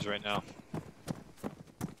buddy teams right now.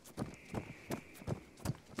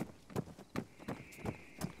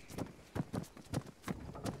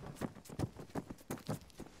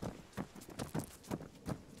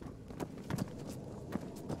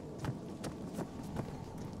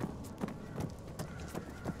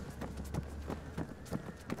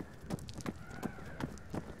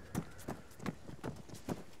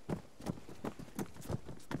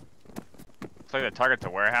 Looks like the target's a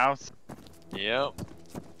warehouse. Yep.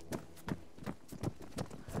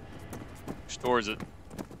 Which door is it?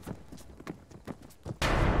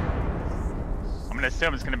 I'm gonna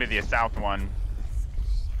assume it's gonna be the south one.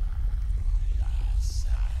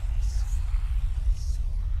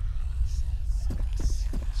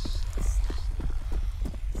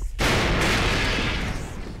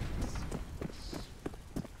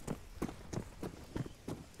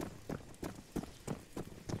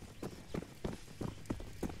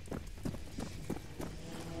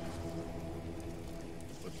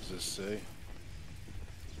 What does this say?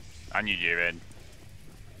 On you, David.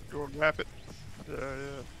 Go and wrap it. Yeah.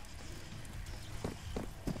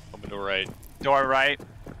 Open door right. Door right.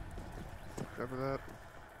 Cover that.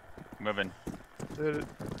 Moving. Did it.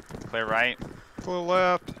 Clear right. Clear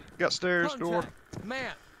left. Got stairs. Door. Contact.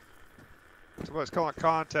 Man. Somebody's calling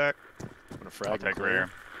contact. I'm gonna I'll frag take clear. rear.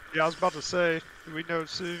 Yeah, I was about to say, do we know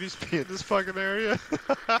civies be in this fucking area?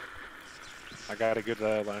 I got a good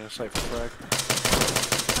line of sight for frag.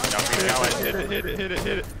 No, we know it. Hit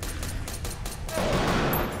it.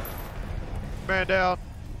 man down.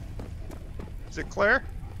 Is it Claire?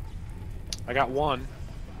 I got one.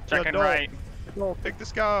 Checking Dole. right. Dole, pick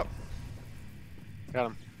this guy up. Got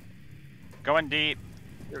him. Going deep.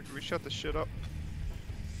 Here, can we shut this shit up?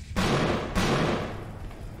 There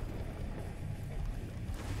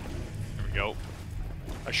we go.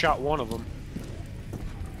 I shot one of them.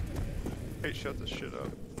 Hey, shut this shit up.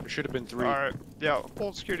 There should have been 3. Alright, yeah,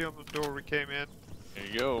 pull security on the door we came in. There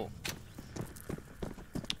you go.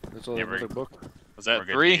 There's Yeah, another book. Was We're that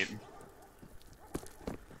good 3? deep.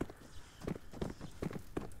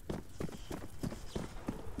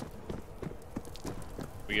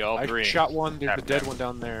 We got all I 3. shot one. There's a Tap, dead tap. one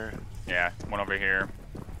down there. Yeah, one over here.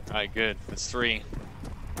 Alright, good. That's 3.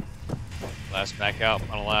 Last back out.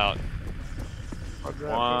 Unallowed. I'll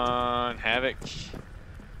grab 1 Havoc.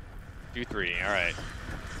 2, 3. Alright.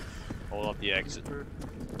 Hold up the exit.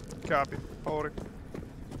 it. Copy. Holding.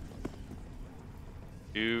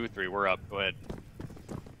 2, 3. We're up. Go ahead.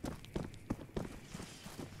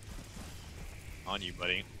 On you,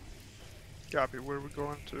 buddy. Copy. Where are we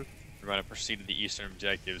going to? We're going to proceed to the eastern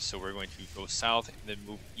objectives, so we're going to go south and then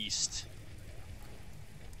move east.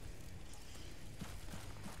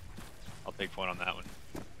 I'll take point on that one.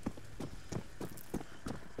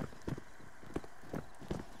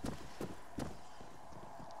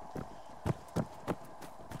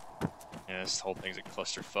 Yeah, this whole thing's a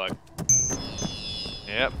clusterfuck.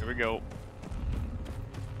 Yep, here we go.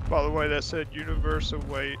 By the way, that said universe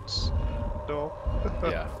awaits. Dole.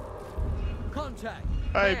 Yeah. Contact.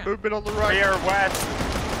 Hey, Man. movement on the right. Rear west.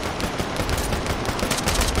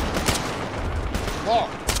 Walk.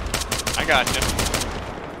 I got you.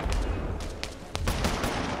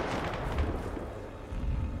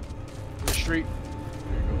 The street.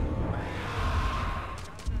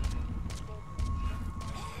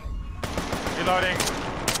 Reloading.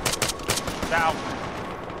 South.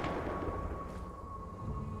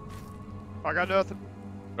 I got nothing.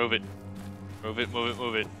 Move it. Move it, move it,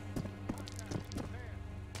 move it.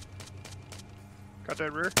 Got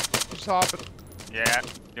that rear. Just hopping. Yeah,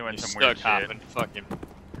 doing You're some stuck weird shit. hopping. Fuck him.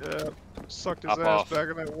 Yeah. Sucked his Hop ass off. back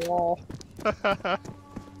in that wall.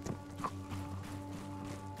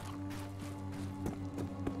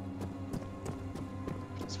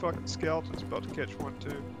 This fucking skeleton's about to catch one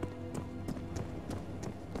too.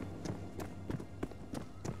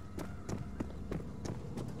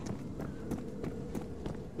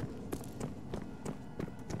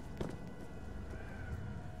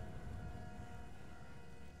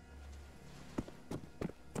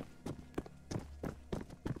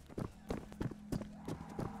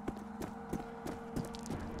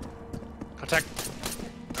 Contact.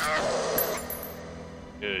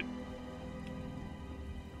 Good.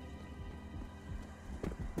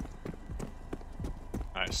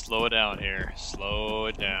 Alright, slow it down here. Slow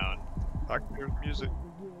it down. I can hear the music.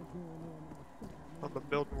 On the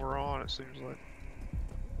building we're on, it seems like.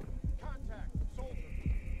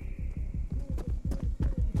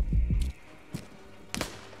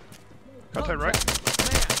 Contact right.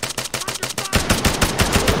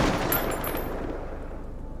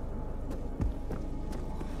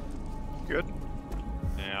 Good.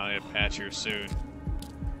 Yeah, I'll need a patch here soon.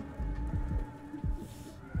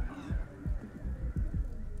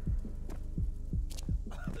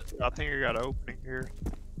 I think I got an opening here.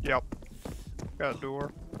 Yep. Got a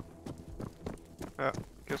door.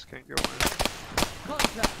 Guess can't go in.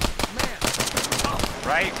 Contact. Man.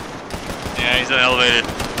 Right. Yeah, he's elevated.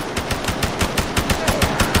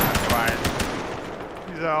 Goodbye.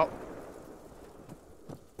 He's out.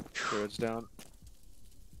 Turret's down.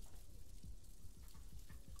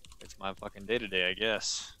 It's my fucking day to day, I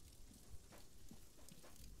guess.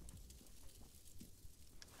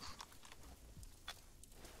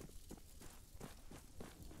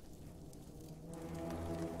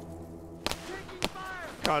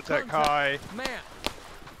 Contact high. Man.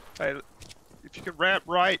 Hey, if you can ramp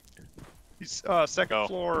right. He's second Go.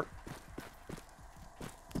 floor.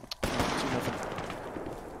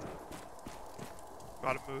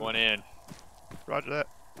 Gotta move. One in. Roger that.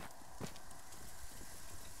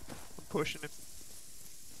 I'm pushing him.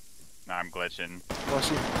 Nah, I'm glitching. Bless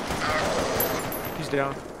you. He's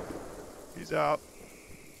down. He's out.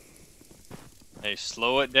 Hey,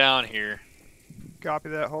 slow it down here. Copy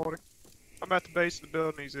that, holding. I'm at the base of the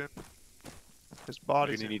building he's in. His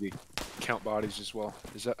body's You're in. gonna need to count bodies as well.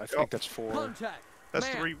 Is that? I Yep. think that's 4. Contact. That's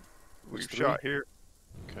Man. 3 we've That's shot here.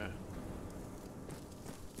 Okay.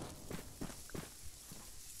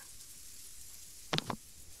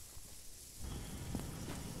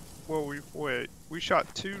 Well, we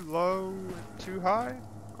shot too low and too high?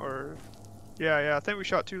 Or, yeah, I think we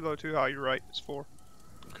shot too low, too high. You're right, it's 4.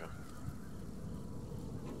 Okay.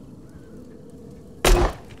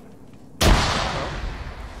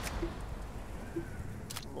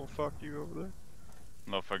 fuck you over there.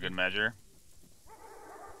 Low for good measure.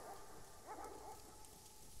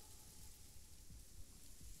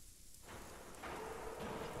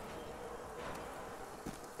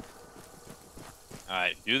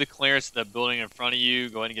 Alright, do the clearance of the building in front of you.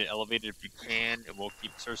 Go ahead and get elevated if you can, and we'll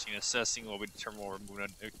keep searching and assessing while we determine what we're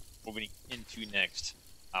moving into next.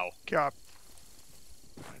 Ow. Cop.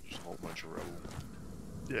 Just a whole bunch of rubble.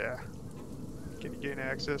 Yeah. Can you gain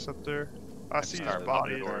access up there? I see his started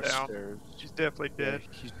body under is doors. down. Stairs. He's definitely Yeah, dead.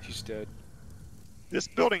 he's dead. This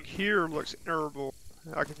building here looks innervable.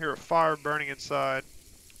 I can hear a fire burning inside.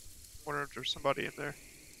 Wonder if there's somebody in there.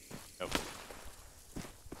 Nope.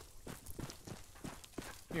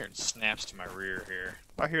 I'm hearing snaps to my rear here.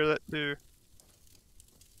 I hear that too.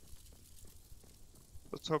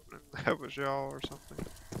 Let's hope that was y'all or something.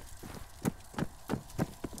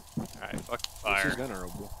 Alright, fuck the This fire. is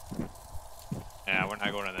venerable. Yeah, we're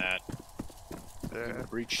not going to that. We Yeah. can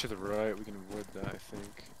breach to the right. We can avoid that, I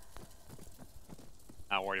think.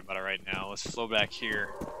 Not worried about it right now. Let's flow back here.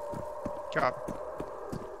 Copy.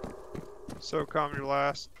 So calm your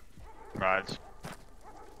last. Raj.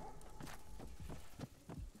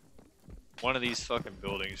 One of these fucking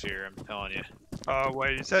buildings here, I'm telling you. Oh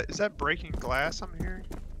wait, is that breaking glass I'm hearing?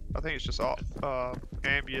 I think it's just all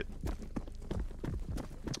ambient. I'm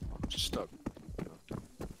just stuck.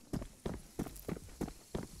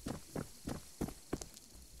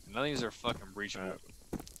 None of these are fucking breachable. Alright.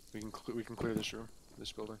 We can clear this room,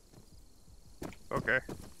 this building. Okay.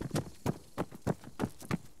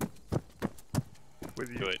 With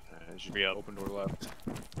you. Do it. As you Free up. open door left.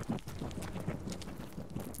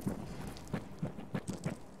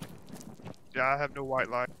 Yeah, I have no white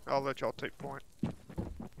light. I'll let y'all take point.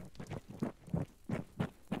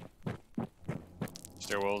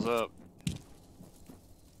 Stairwells up.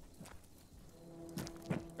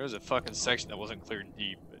 There's a fucking section that wasn't cleared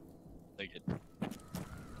deep, but take it.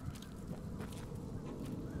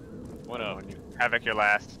 What up? Havoc, your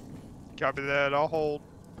last. Copy that. I'll hold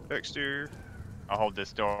exterior. I'll hold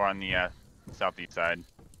this door on the southeast side.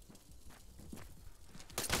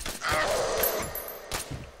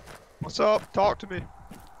 What's up? Talk to me.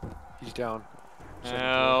 He's down.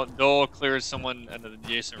 Now, Dole clears someone into the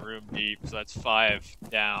adjacent room deep, so that's 5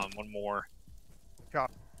 down, one more.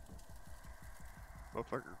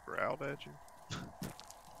 Motherfucker growled at you.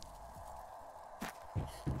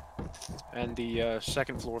 And the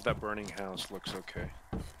second floor of that burning house looks okay.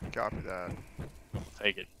 Copy that. We'll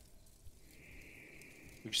take it.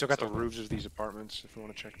 We've still got the roofs of these apartments if you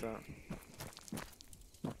want to check that.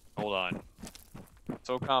 Hold on.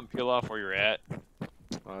 SOCOM, peel off where you're at.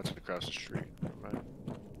 Oh, that's across the street. Right.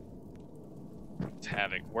 It's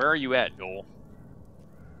Havoc. Where are you at, Dole?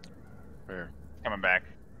 Where? Coming back.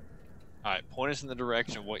 Alright, point us in the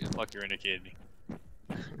direction of what the fuck you're indicating.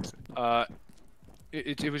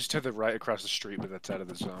 It was to the right across the street, but that's out of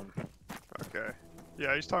the zone. Okay.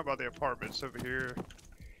 Yeah, he's talking about the apartments over here.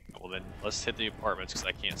 Well then, let's hit the apartments, because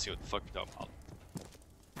I can't see what the fuck you're talking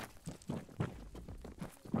about.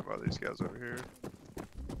 How about these guys over here?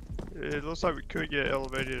 It looks like we could get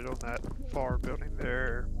elevated on that far building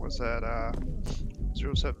there. What's that,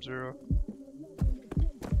 070?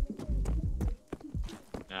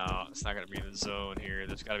 No, it's not gonna be in the zone here.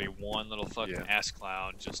 There's gotta be one little fucking Yeah. ass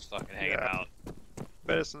clown just fucking hanging Yeah. out.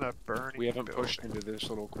 Bet it's in that burning We haven't building. pushed into this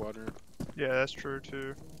little quadrant. Yeah, that's true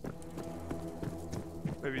too.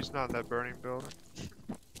 Maybe he's not in that burning building.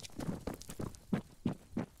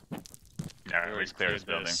 Yeah, we just clear this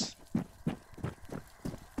building. this.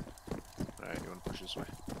 Alright, you want to push this way?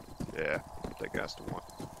 Yeah, that guy's the one.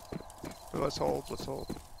 But let's hold, let's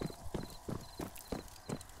hold.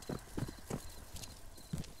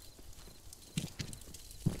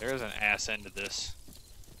 There's an ass end to this.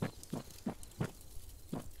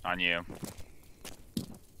 On you.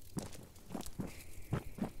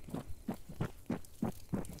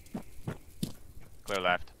 Clear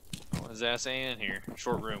left. What his ass ain't in here.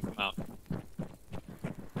 Short room, come out.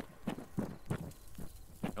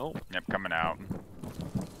 Nope. Yep, coming out.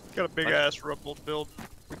 Got a big ass rubbled building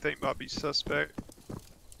we think might be suspect.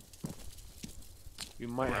 We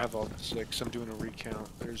might have all 6. I'm doing a recount.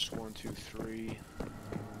 There's 1, 2, 3.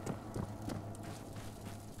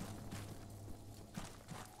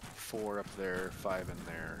 4 up there, 5 in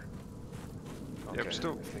there. Yeah, we're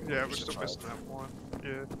still, I think yeah, we're there's still 5. missing that one.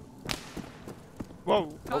 Yeah. Whoa,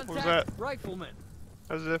 what was that? Contact rifleman.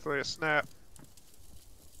 That was definitely a snap.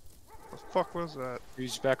 The fuck was that?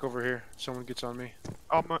 He's back over here. Someone gets on me.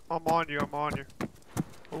 I'm on you, I'm on you.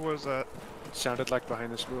 What was that? It sounded like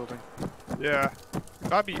behind this building. Yeah.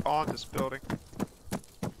 I'd be on this building.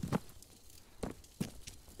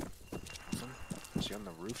 See he on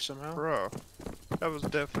the roof somehow? Bro, that was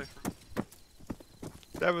definitely.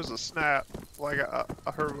 That was a snap. Like I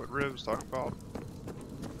heard what Rib was talking about.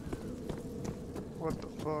 What the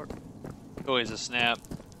fuck? Always a snap.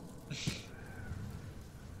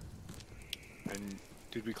 And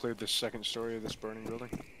did we clear the second story of this burning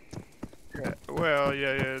building? Yeah. Well,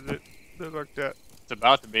 yeah. They looked at. It's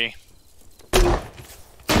about to be.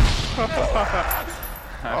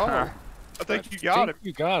 Oh, I think you got him.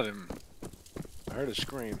 You got him. I heard a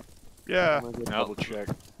scream. Yeah. I'm gonna go double check.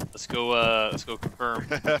 Let's go confirm.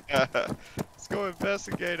 Let's go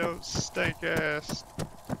investigate those stink ass.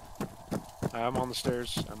 I'm on the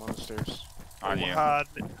stairs. I'm on the stairs. On you. Hide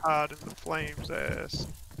in the flames ass.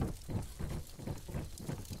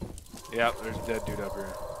 Yeah, there's a dead dude up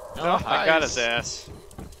here. Oh, I got his Nice. ass.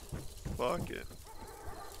 Fuck it.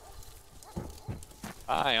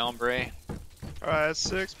 Hi, hombre. Alright, that's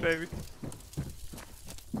 6, baby.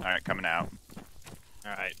 Alright, coming out.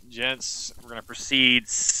 Alright, gents, we're gonna proceed.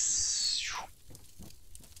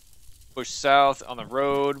 Push south on the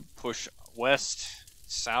road, push west,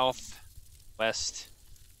 south, west,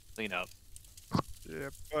 clean up. Yeah,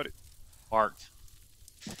 buddy. Marked.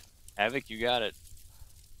 Havoc, you got it.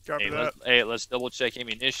 Copy Hey, that. let's double check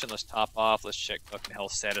ammunition, let's top off, let's check fucking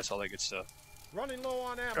health status, all that good stuff. Running low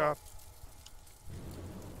on ammo. Copy.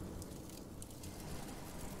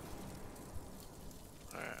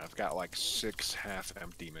 Alright, I've got like 6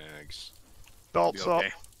 half-empty mags. Belts Be okay.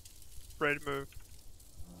 up. Ready to move.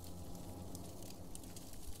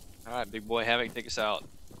 Alright, big boy Havoc, take us out.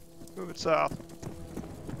 Moving south.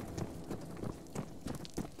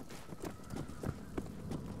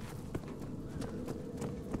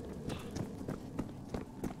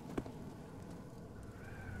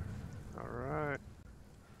 Alright.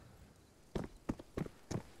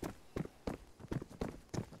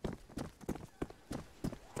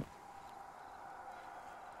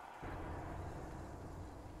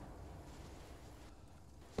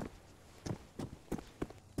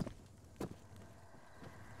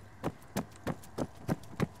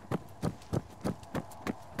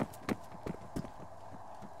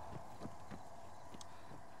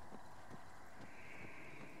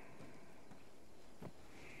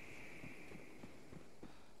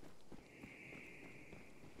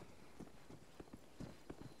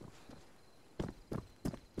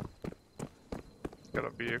 Got a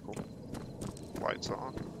vehicle. Lights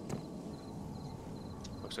on.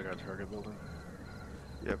 Looks like our target building.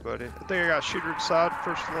 Yeah, buddy. I think I got a shooter inside,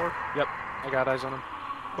 first floor. Yep, I got eyes on him.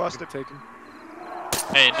 Busted. Take him.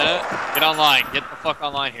 Hey, get online, get the fuck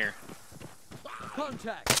online here.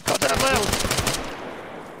 Contact. Got that left.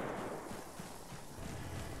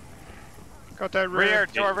 Got that Rear, rear.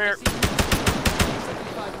 to our rear.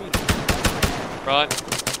 75 meters. Run.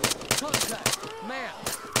 Contact. Man.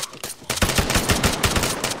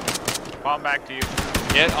 Falling back to you.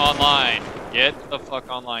 Get online. Get the fuck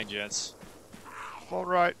online, gents. All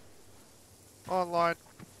right. Online.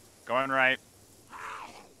 Going right.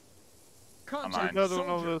 Contact. Another one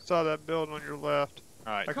soldier. over the side of that building on your left.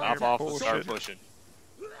 Alright, I can top hear off and bullshit. start pushing.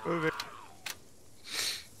 Move it.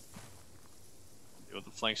 Deal with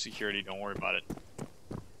the flank security, don't worry about it.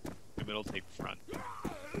 The middle, take the front.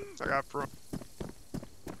 I got front.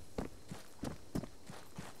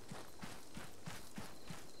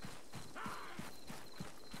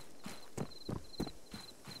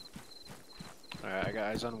 Alright, I got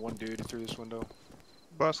eyes on one dude through this window.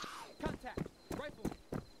 Busted. Contact. Rifle.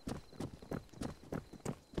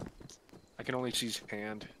 I can only see his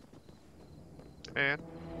hand. And.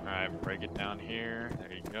 Alright, break it down here.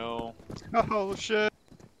 There you go. Oh shit.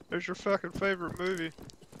 There's your fucking favorite movie.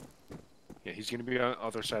 Yeah, he's gonna be on the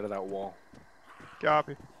other side of that wall.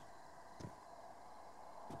 Copy.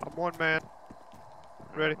 I'm one man.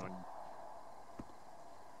 Ready.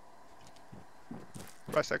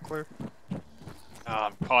 Right side clear.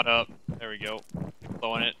 I'm caught up. There we go.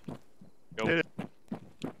 Blowing it. Go. Did it.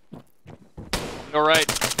 Go right.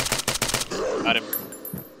 Got him.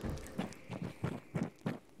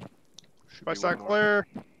 Should Right be side one more. clear.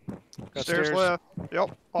 Got Stairs stairs. left.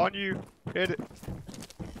 Yep. On you. Hit it.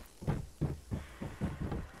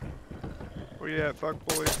 Where you at? Fuck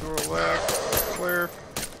bully. Door left. Clear.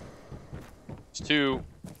 It's 2.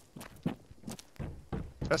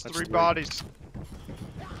 That's That's 3 three. bodies.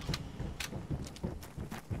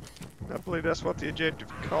 I believe that's what the objective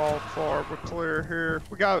called for. We're clear here.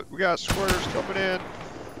 We got squares coming in.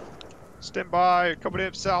 Stand by. Coming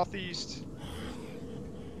in southeast.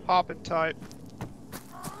 Hopping tight.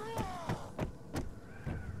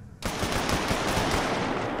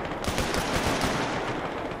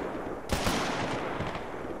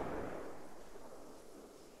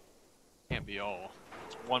 Can't be all.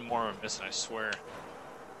 There's one more we're missing, I swear.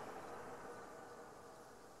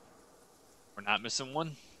 We're not missing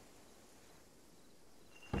one?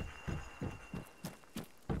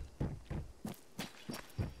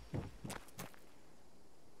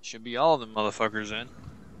 Should be all of them motherfuckers in.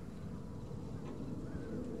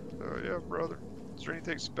 Oh yeah, brother. Is there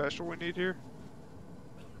anything special we need here?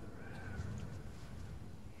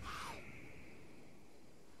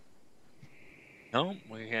 No,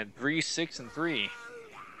 we had 3, 6, and 3.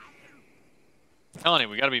 I'm telling you,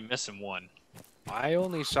 we gotta be missing one. I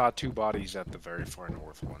only saw 2 bodies at the very far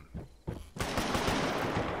north one.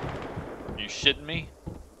 Are you shitting me?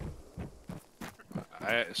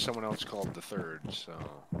 Someone else called the third, so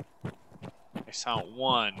I saw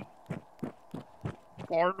one.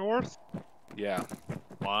 Far north? yeah.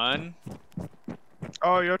 One.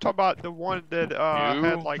 Oh, you're talking about the one that had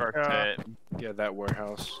Two. like First hit. Yeah, that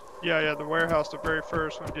warehouse. yeah, the warehouse, the very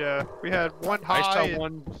first one. Yeah, we had one high. I saw and-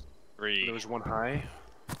 one. 3. There was one high.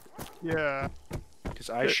 Yeah. Because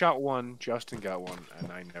I shot one, Justin got one,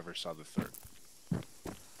 and I never saw the third.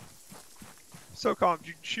 So calm. Did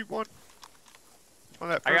you shoot one on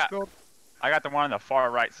that I first got- build? I got the one on the far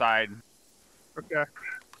right side. Okay.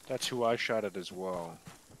 That's who I shot at as well.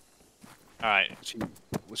 Alright.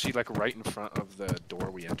 Was he like right in front of the door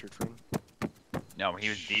we entered from? No, he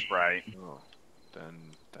was deep right. Oh, then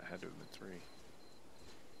that had to have been 3.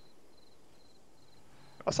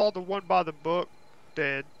 I saw the one by the book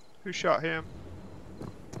dead. Who shot him?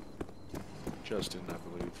 Justin, I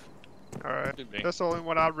believe. All right. Could be. That's the only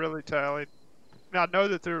one I really tallied. Now I know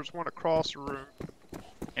that there was one across the room.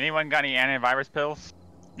 Anyone got any antivirus pills?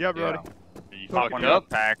 Yeah, buddy. Are you Pop fucking one in up?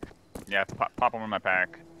 my pack. Yeah, pop one in my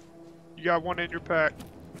pack. You got one in your pack.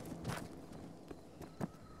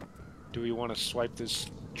 Do we want to swipe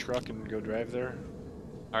this truck and go drive there?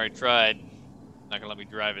 Alright, tried. Not gonna let me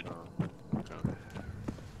drive it. Oh, okay.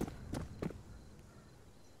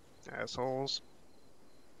 Assholes.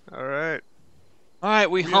 All right. Alright,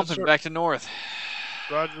 we Yeah, humping sir. back to north.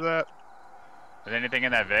 Roger that. Is anything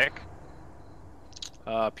in that Vic?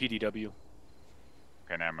 PDW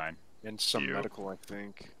Okay, never mind. and some You. medical, I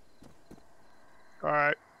think. All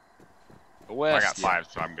right. West. I got 5,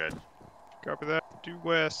 so I'm good. Copy that. Due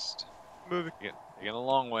west. Moving. You're getting a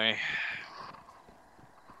long way.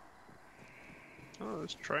 Oh,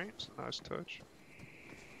 this train's a nice touch.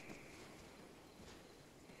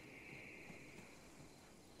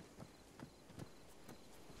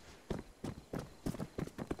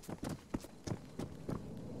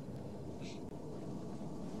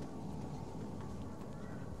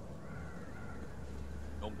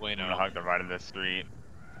 No I'm bueno. gonna hug the right of this street.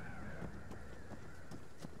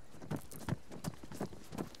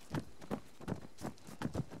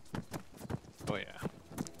 Oh yeah.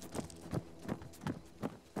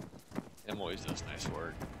 Em always does nice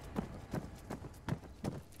work.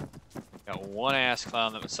 Got one ass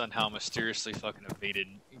clown that was somehow mysteriously fucking evaded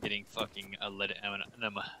getting fucking a lead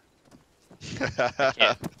enema.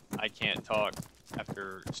 I can't talk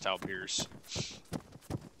after stout beers.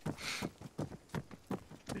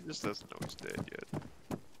 He just doesn't know he's dead yet.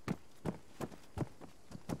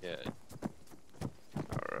 Yeah.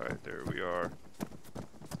 Alright, there we are.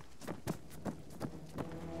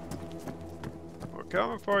 We're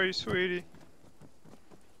coming for you, sweetie.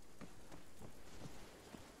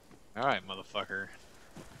 Alright, motherfucker.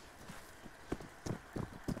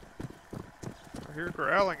 I hear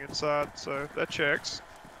growling inside, so that checks.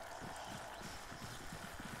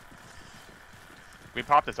 We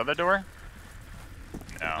popped this other door?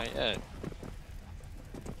 No. Not yet.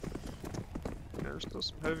 There's still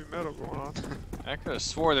some heavy metal going on. I could have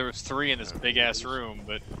swore there was 3 in this big ass room,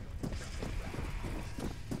 but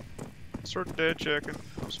Sort of dead checking.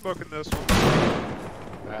 I'm smoking this one.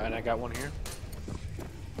 And I got one here.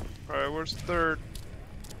 Alright, where's the third?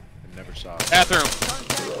 I never saw it. bathroom.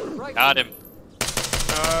 Contact right Got him.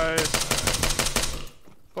 Nice.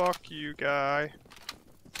 Fuck you, guy.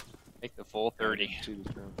 Take the full 30. See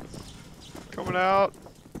this room. Coming out.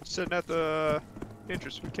 Sitting at the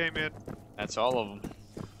entrance we came in. That's all of them.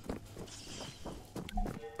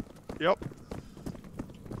 Yep.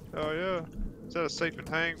 Oh yeah. Is that a safe and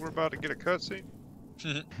hang? We're about to get a cutscene.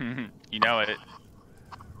 You know it.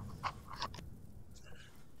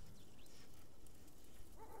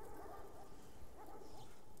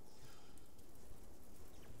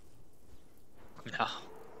 No.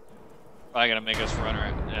 Probably gonna make us run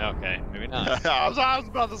around. Yeah, okay, maybe not. I was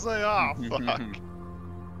about to say, oh fuck.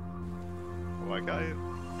 Like I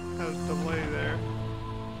had a delay there.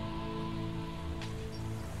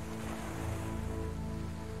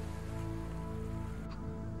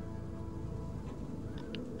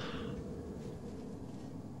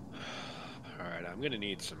 I'm gonna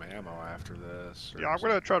need some ammo after this. or Yeah, I'm some-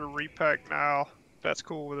 gonna try to repack now. If that's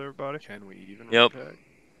cool with everybody. Can we even Yep. repack?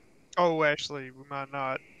 Oh, actually, we might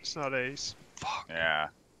not. It's not ace. Fuck. Yeah.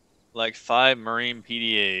 Like 5 Marine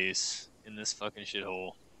PDAs in this fucking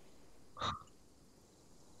shithole.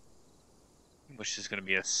 Which is gonna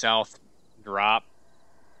be a south drop.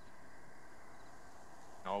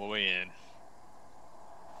 All the way in.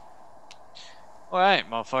 Alright,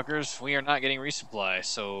 motherfuckers. We are not getting resupply,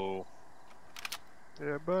 so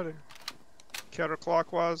Yeah, buddy.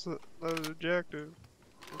 Counterclockwise, the objective.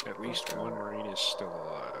 At least one Marine is still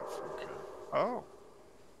alive. Okay. Oh,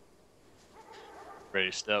 ready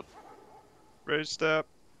to step. ready to step.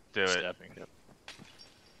 Do it. Stepping.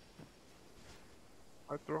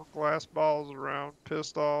 I throw glass balls around,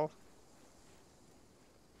 pissed off.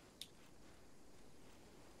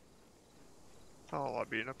 I don't like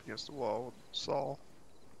being up against the wall with Saul.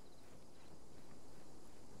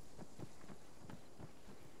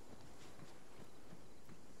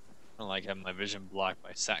 I don't like having my vision blocked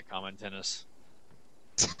by SATCOM antennas.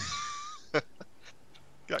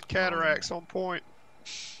 Got cataracts on point.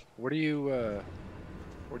 What are you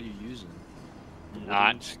using?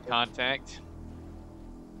 Not Woodlands? contact.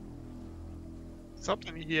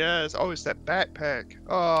 Something he has. Oh, it's that backpack.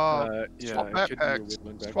 Yeah, swap it could be a backpacks.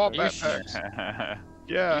 woodland Swap backpack. backpacks.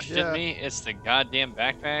 You Yeah, shitting yeah. me? It's the goddamn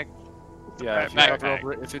backpack? Yeah, if you backpack. hover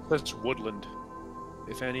over it, if it says woodland,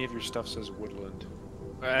 if any of your stuff says woodland,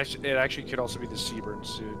 it actually could also be the Seaburn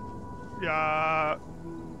suit. Yeah.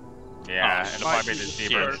 Yeah, Oh, it'll probably be the shit.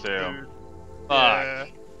 zebras too. Dude. Fuck. Yeah.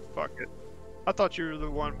 Fuck it. I thought you were the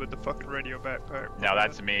one with the fucking radio backpack. No,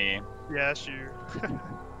 that's me. Yeah, that's you.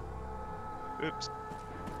 Oops.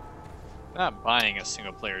 Not buying a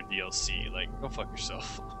single player DLC. Like, go fuck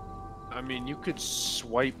yourself. I mean, you could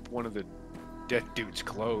swipe one of the dead dude's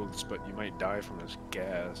clothes, but you might die from this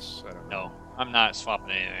gas. I don't know. No, I'm not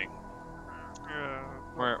swapping anything. Yeah.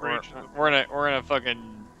 We're in a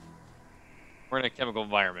fucking chemical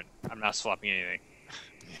environment. I'm not swapping anything.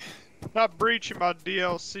 Not breaching my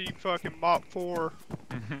DLC fucking Mop 4.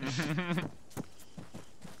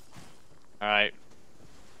 Alright.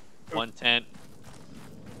 1 tent.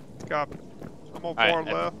 Copy. I'm on Alright, far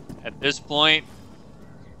left. At this point,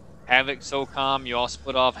 Havoc, SOCOM, you all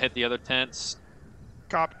split off, hit the other tents.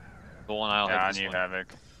 Copy. Go on, I'll Yeah, I hit this need one.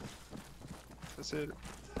 Havoc. That's it.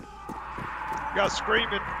 Got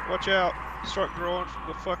screaming. Watch out. Start growing from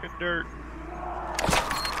the fucking dirt.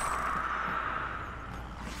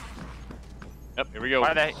 Yep, here we go.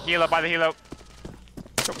 By the helo.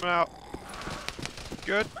 Coming out.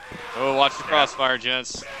 Good. Oh, watch the crossfire,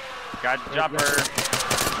 gents. Got jumper.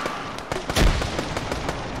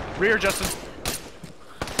 Rear, Justin.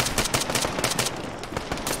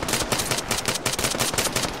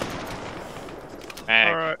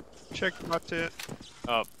 Mag. Alright. Check my tent.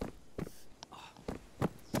 Up.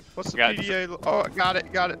 What's the Got- PDA? Oh, got it.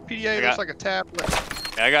 PDA I looks got- like a tablet.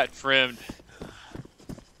 Yeah, I got trimmed.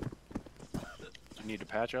 You need to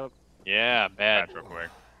patch up? Yeah, bad. Patch real quick.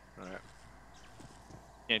 Alright.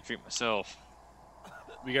 Can't treat myself.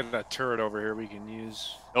 We got that turret over here we can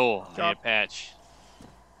use. Oh, I need a Cop. patch.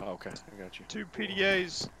 Oh, okay, I got you. 2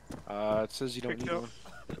 PDAs. It says you don't Picked need up. one.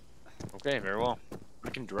 Okay, very well. I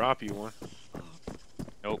can drop you one.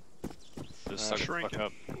 Just suck the fuck shrinking.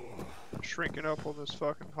 up. Shrinking up on this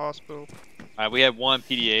fucking hospital. Alright, we have 1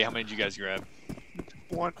 PDA. How many did you guys grab?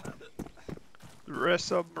 1. The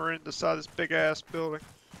rest of them are in the side of this big ass building.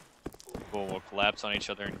 Cool, we'll collapse on each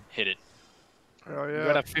other and hit it. Oh We yeah.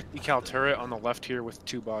 got a 50 cal turret on the left here with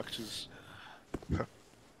 2 boxes.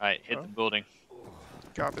 Alright, hit Oh. the building.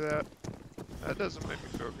 Copy that. That doesn't make me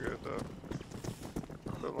feel good though.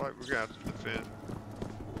 I feel like we're gonna have to defend.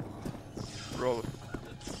 Roll it.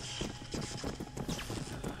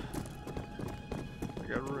 I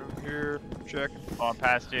got room here. Check. Going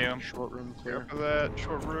past you. Short room clear. Careful that.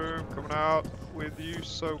 Short room coming out with you,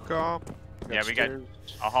 SOCOM. Yeah, we got stairs.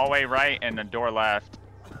 a hallway right and a door left.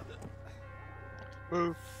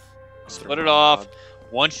 Move. Split it off.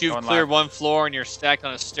 Once you've Going cleared left. 1 floor and you're stacked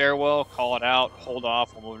on a stairwell, call it out, hold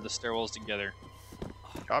off, we'll move the stairwells together.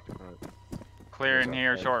 Copy. Clear in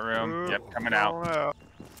here, short room. Move. Yep, coming out. On out.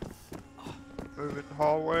 Moving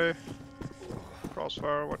hallway.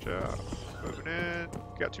 Crossfire, watch out. Moving in.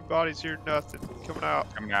 Got 2 bodies here, nothing. Coming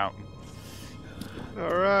out. Coming out.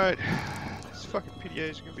 Alright. These fucking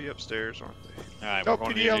PDAs are gonna be upstairs, aren't they? Alright, No we're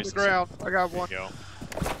going to PDA on the ground. I got one. Go.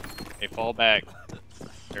 Hey, fall back.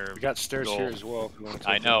 Or- We got stairs Go. here as well. If you want to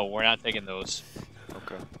I take know, we're not taking those. them.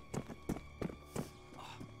 Okay.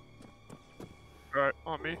 Alright,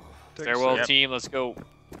 on me. Take a Stairwell step. team, let's go.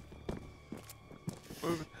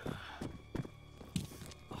 Moving.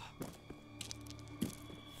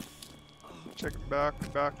 Check it back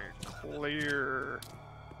and clear.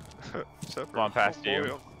 Except for Going past homeboy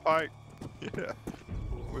you. on the pike. Yeah,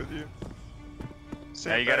 with you.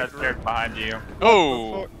 Yeah, you got Sandbag upstairs room. behind you.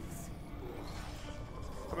 Oh!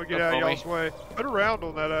 I'm gonna get Up, out of homie. y'all's way. Put a round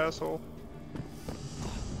on that asshole.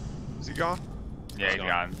 Is he gone? Yeah, he's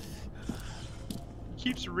gone. He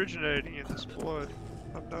keeps originating in this blood.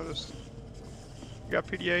 I've noticed. You got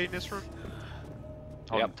PDA in this room?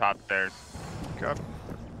 Hold Yep. the top stairs. Got.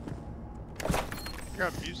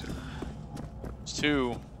 Got music. It's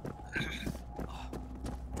 2.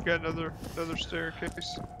 Got another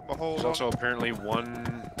staircase. I'm gonna hold There's on. also apparently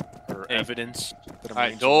one or Hey. evidence that a Alright,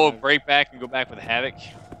 Marine's Dole, alive. break back and go back with Havoc.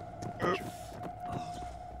 Oop.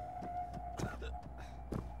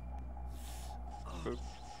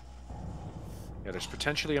 Yeah, there's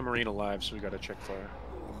potentially a Marine alive, so we gotta check fire.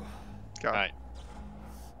 Got it. Alright,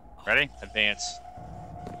 Ready? advance.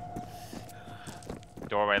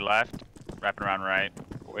 Doorway left. Wrapping around right.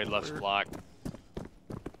 Way left's Clear. blocked.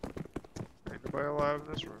 Ain't nobody alive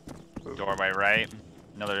in this room. Boom. Doorway right.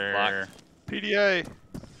 Another. Blocked. PDA.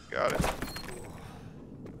 Got it.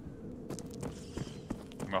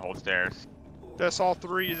 I'm gonna hold stairs. That's all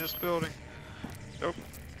 3 in this building. Nope.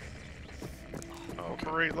 Oh, okay.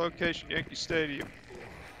 Marine location, Yankee Stadium.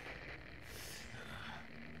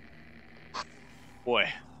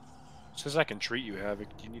 Boy. Says I can treat you, Havoc.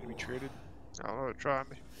 Do you need to be treated? I don't know, try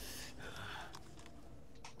me.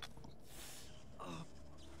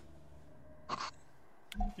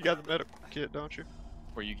 You got the medical kit, don't you?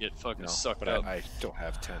 Where you get fucking No, sucked but up. I don't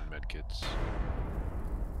have 10 medkits.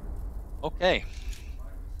 Okay.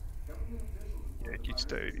 Yankee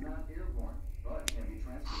Stadium. Not airborne, but can be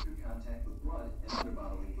transferred through contact with blood and other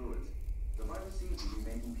bodily fluids. The virus seems to be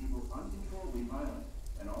making people uncontrollably violent,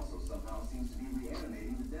 and also somehow seems to be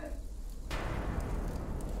reanimating the dead.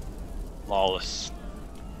 Lawless.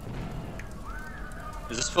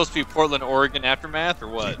 Is this supposed to be Portland, Oregon aftermath or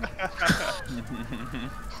what?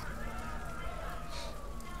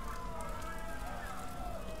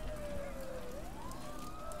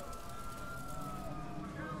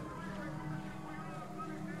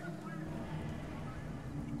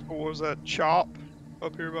 What was that chop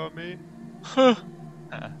up here by me?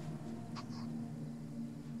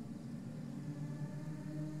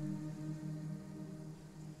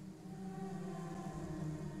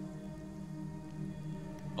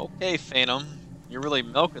 Okay, Phantom. You're really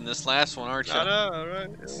milking this last one, aren't you? I know, right?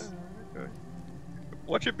 Yeah. Okay.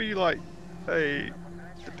 What should be like a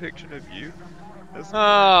depiction of you? As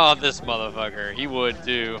Oh, this motherfucker. He would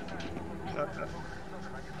too.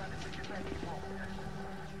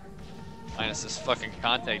 Minus this fucking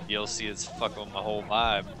contact DLC, it's fucking my whole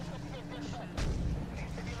vibe.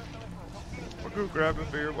 We'll go grab a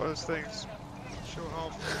beer while this thing's showing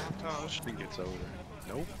off the I montage. think it's over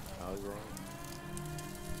there. Nope. I was wrong.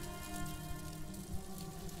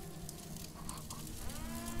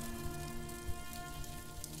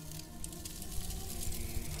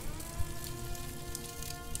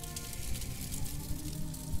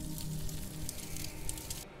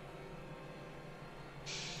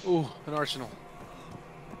 Ooh, an arsenal.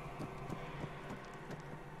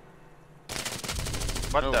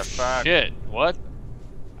 What Oh, the fuck? Shit, what?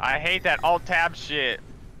 I hate that alt tab shit.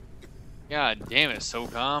 God damn it,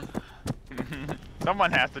 SOCOM.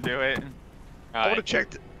 Someone has to do it. I want to Alright. check.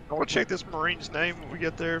 I want to check this Marine's name when we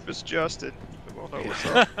get there. If it's Justin, then we'll know what's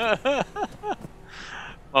up.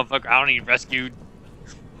 Motherfucker, I don't need rescued.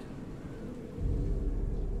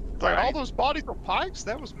 Like all Alright. those bodies on pipes,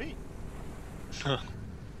 that was me.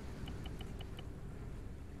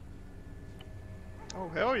 Oh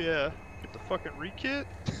hell yeah! Get the fucking rekit.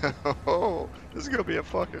 Oh, this is gonna be a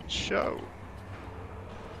fucking show.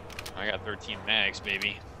 I got 13 mags,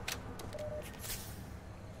 baby.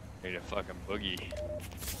 Ready to fucking boogie.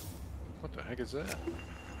 What the heck is that?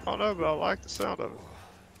 I don't know, but I like the sound of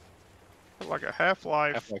it. Like a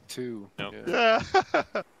Half-Life. Half-Life 2. Nope. Yeah. Yeah.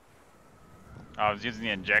 I was using the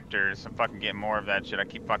injectors. I'm fucking getting more of that shit. I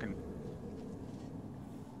keep fucking.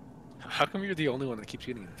 How come you're the only one that keeps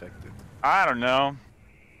getting infected? I don't know.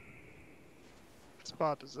 It's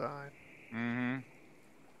by design. Mm-hmm.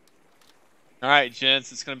 Alright,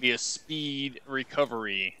 gents, it's gonna be a speed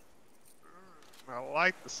recovery. I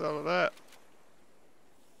like the sound of that.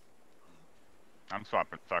 I'm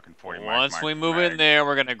swapping fucking 40 Once we move in there,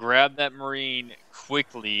 we're gonna grab that Marine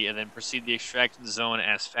quickly and then proceed to the extraction zone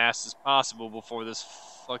as fast as possible before this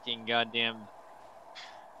fucking goddamn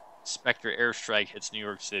Spectre airstrike hits New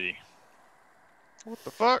York City. What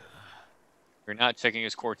the fuck? We're not checking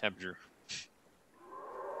his core temperature.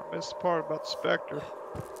 I missed the part about the Spectre.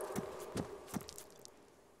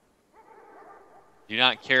 Do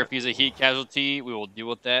not care if he's a heat casualty. We will deal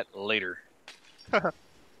with that later. And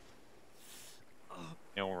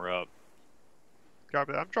we're up.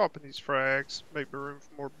 Copy that. I'm dropping these frags. Make room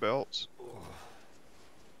for more belts.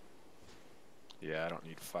 Yeah, I don't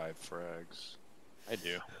need 5 frags. I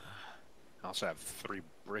do. I also have 3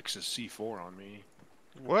 bricks of C4 on me.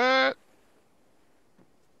 What?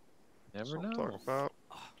 Never That's what I'm know. talking about.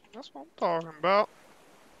 That's what I'm talking about.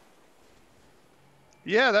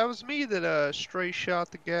 Yeah, that was me that stray shot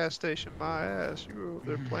the gas station my ass. You were over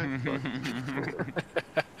there playing fucking.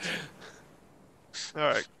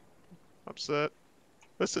 Alright. I'm set.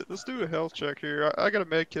 Let's do a health check here. I got a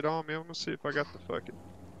med kit on me. I'm gonna see if I got the fucking.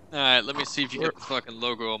 Alright, let me see if you get the fucking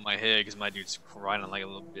logo on my head, because my dude's crying like a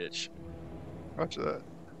little bitch. Watch that.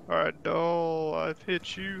 Alright, Dole, I've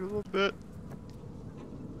hit you a little bit.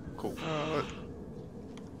 Cool.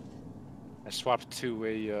 I swapped to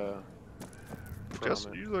a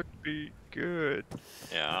Justin, you look to be good.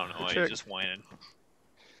 Yeah, I don't know why Check. he's just whining.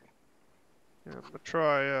 Yeah, I'm gonna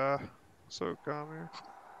try SOCOM here.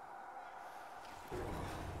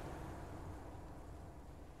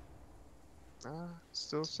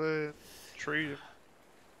 Still saying treat him.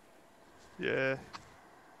 Yeah.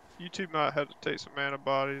 You two might have to take some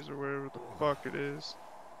antibodies or whatever the fuck it is.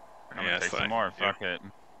 I'm Yeah, gonna take fine. some more. Yeah. Fuck it.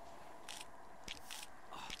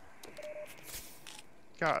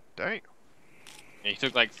 God damn. Yeah, he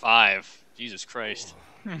took like 5. Jesus Christ.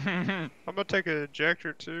 I'm gonna take an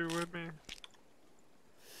injector too with me.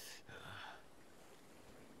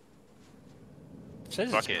 It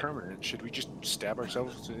says Fuck it's it. permanent. Should we just stab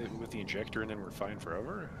ourselves with the injector and then we're fine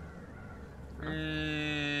forever?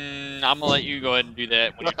 I'm gonna let you go ahead and do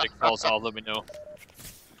that. When your dick falls off, let me know.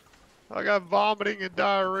 I got vomiting and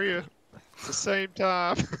diarrhea at the same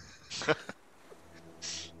time.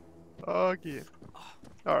 Again.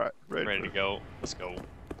 Alright, Ready to go. Let's go.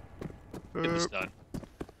 Get this done.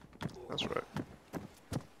 That's right.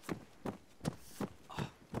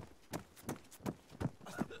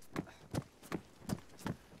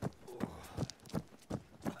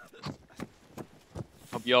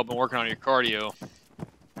 Hope y'all been working on your cardio.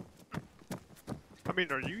 I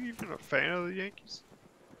mean, are you even a fan of the Yankees?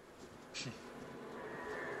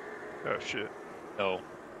 Oh shit. No.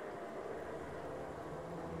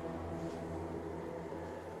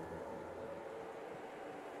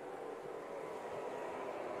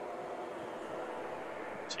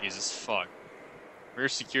 Jesus fuck. Rear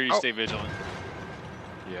security, stay vigilant.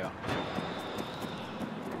 Yeah.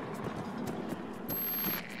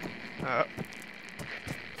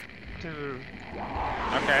 Dude.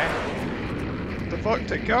 Okay. What the fuck?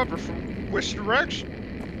 Take cover from which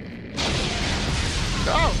direction?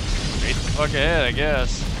 Oh! Straight the fuck ahead, I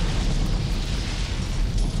guess.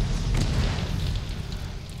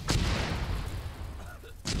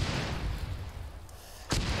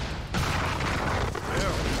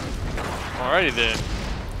 Alrighty then.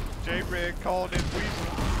 J-Red called in Weasel.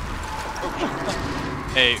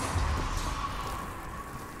 Hey.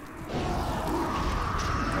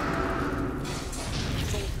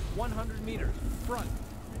 Soldier, 100 meters. Front.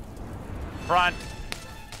 Front.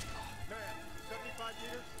 Man, 75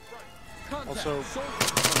 meters. Front. Contact. Also,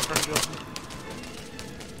 Soldier.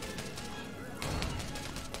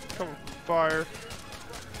 Coming from fire.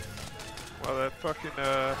 Well, that fucking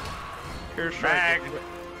airstrike. Mag.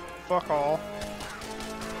 Fuck all.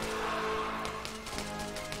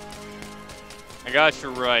 I got you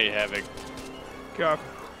right, Havoc. God.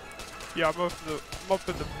 Yeah, I'm up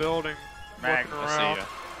in the building, Mag, looking I see around. ya.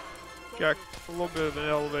 Got a little bit of an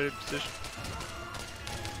elevated position.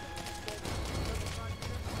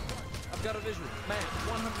 I've got a visual. Man,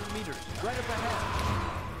 100 meters. Right up ahead.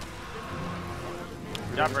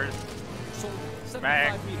 Jumpers. Soldier, 75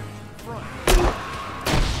 Mag. meters. Front.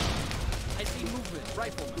 I see movement.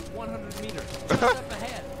 Rifleman, 100 meters. Just up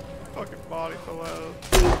ahead. Fucking body fell out of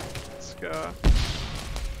the sky.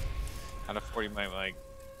 Out of 40 my mic.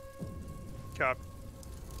 Copy.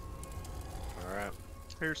 alright.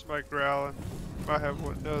 Here's somebody growling. Might have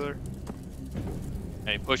one another.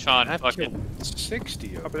 Hey, push on. I've Fuck it. killed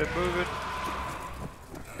 60 of Up them. there moving.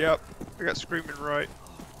 Yep. I got screaming right.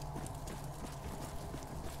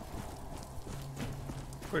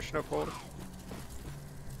 Pushing up on him.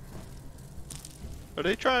 Are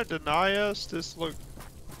they trying to deny us this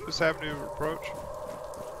avenue of approach?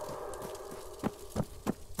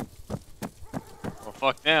 Well,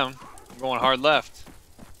 fuck them. I'm going hard left.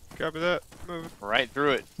 Copy that. Moving. Right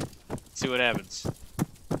through it. See what happens.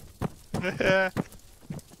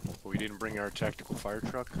 We didn't bring our tactical fire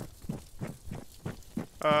truck.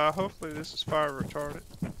 Hopefully this is fire retardant.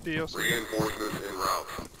 DLC. Reinforcements en route.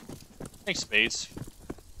 Thanks, Spades.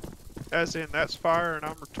 As in, that's fire and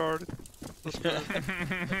I'm retarded.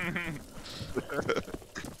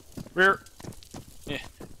 Rear. Yeah.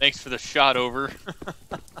 Thanks for the shot over.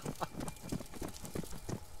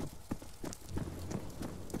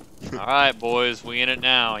 All right, boys, we in it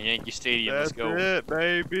now. Yankee Stadium. That's Let's go. it,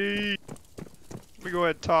 baby. Let me go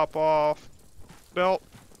ahead and top off. Belt.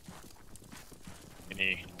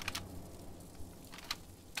 Any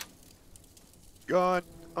Gun.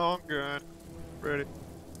 On gun. Ready.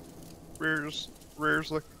 Rear's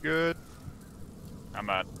looking good. I'm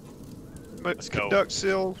out. Let's go. Conduct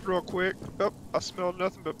seals real quick. Oh, I smelled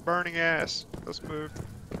nothing but burning ass. Let's move.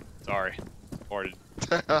 Sorry. Reported.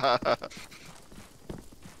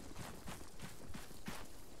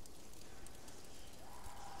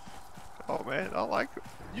 Oh man, I like it.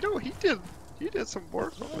 You know, he did some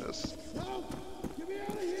work on this.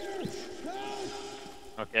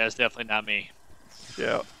 Okay, that's definitely not me.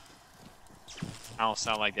 Yeah. I don't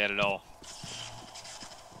sound like that at all.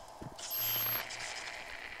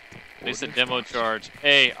 It's a demo charge.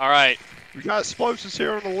 Hey, all right. We got explosives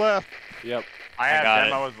here on the left. Yep, I got have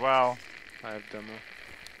demo as well. I have demo.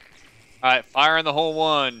 All right, fire in the whole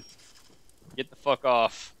one. Get the fuck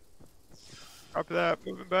off. Copy that.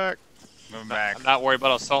 Moving back. Moving back. I'm not worried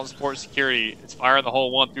about assault and support security. It's fire in the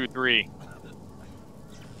whole 1 through 3.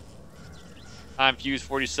 Time fuse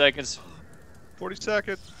 40 seconds. 40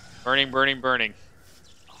 seconds. Burning, burning, burning.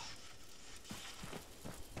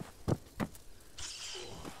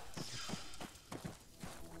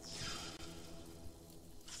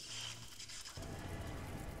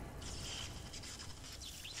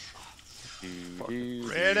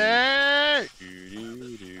 Ready?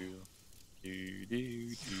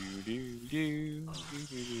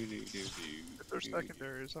 If they're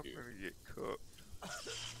secondaries, I'm gonna get cooked.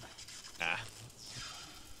 Nah.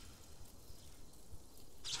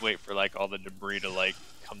 Just wait for like all the debris to like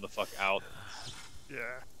come the fuck out. Yeah.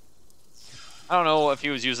 I don't know if he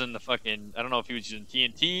was using the fucking. I don't know if he was using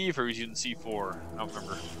TNT, if he was using C4. I don't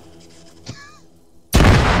remember.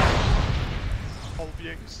 All of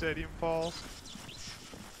Yankee Stadium falls.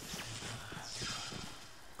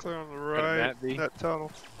 Clear on the right. Matt B. That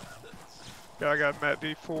tunnel. Yeah, I got Matt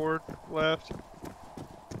B forward, left.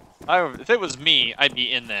 If it was me, I'd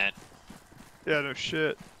be in that, Yeah, no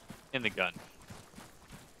shit. in the gun.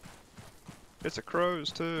 It's a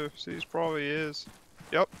Crows too. See, he probably is.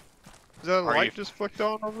 Yep. Is that a Are light you- just flicked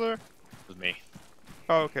on over there? It was me.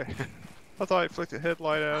 Oh, okay. I thought he flicked a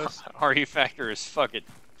headlight at us. RE factor is fuck it.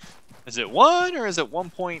 Is it 1 or is it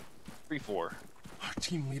 1.34? Our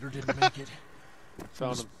team leader didn't make it. He Found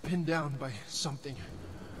was him. pinned down by something.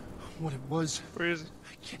 What it was, Where is he?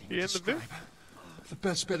 I can't He even in the bit? describe. The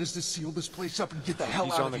best bet is to seal this place up and get the hell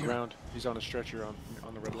He's out on of the here. ground. He's on a stretcher on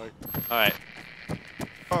the red light. All right.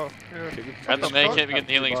 Oh, yeah. Okay, we Grab the the med fuck? kit, begin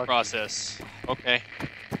the healing Box. process. Okay.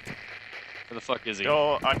 Where the fuck is he?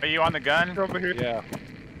 Yo, are you on the gun? Over here. Yeah.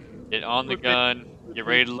 Get on the Okay. gun, get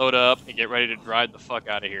ready to load up, and get ready to drive the fuck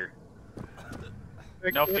out of here.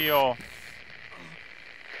 No fuel.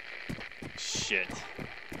 Shit.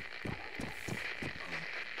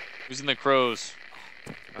 Who's in the crows?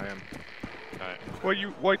 I am. Alright. What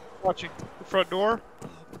you watching? The front door?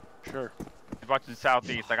 Sure. He's watching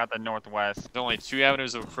southeast. I got the northwest. There's only 2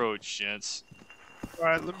 avenues of approach, gents.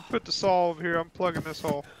 Alright, let me put the saw over here. I'm plugging this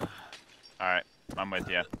hole. Alright, I'm with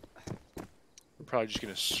you. We're probably just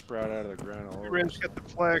gonna sprout out of the ground all You over ready us. to get the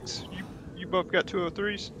flags? You both got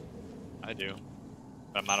 203s? I do.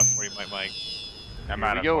 I'm out of 40 mic. I'm Here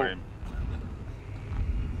out we of go. 40.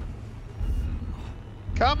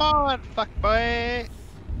 Come on, fuck boy!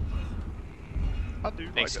 I do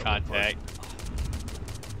Thanks, like that one. contact.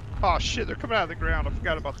 Oh shit, they're coming out of the ground. I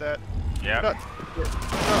forgot about that. Yep. Not-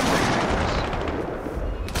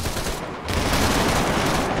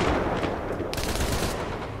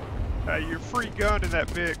 your free gun in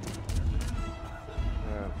that big.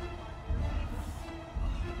 Yeah.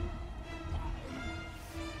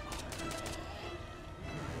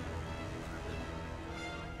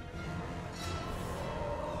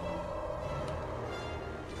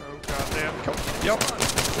 Oh goddamn! Yep.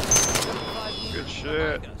 Good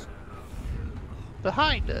shit.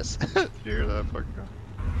 Behind us. You hear that fucking gun?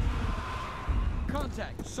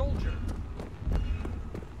 Contact, soldier.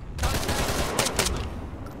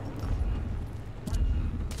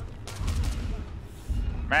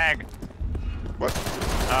 Mag. What?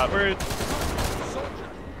 Where is? Soldier.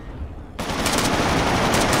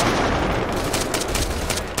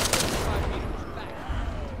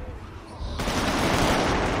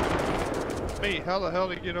 Me? How the hell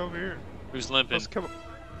did he get over here? Who's limping? Let's come.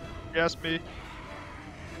 Yes, me.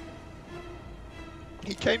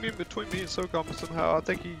 He came in between me and SOCOM somehow. I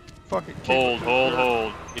think he fucking kick Hold, with hold, this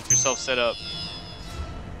hold. Get yourself set up.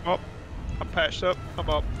 Oh, I'm patched up. I'm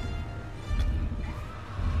up.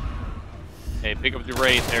 Hey, pick up the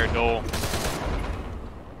raid there, Dole.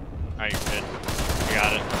 Alright, you're good. You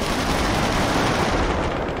got it.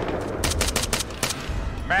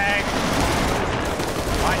 Mag!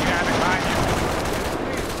 Behind you, Havoc, behind you.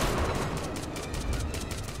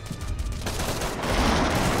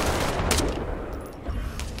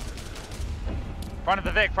 Front of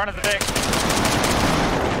the Vic, front of the Vic.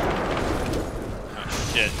 Oh,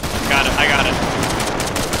 shit. Got it, I got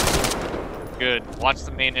it. Good. Watch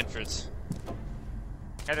the main entrance.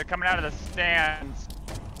 Hey, they're coming out of the stands.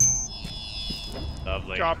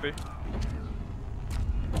 Lovely. Copy.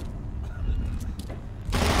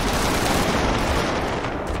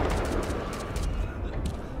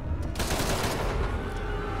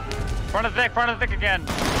 Front of the Vic again.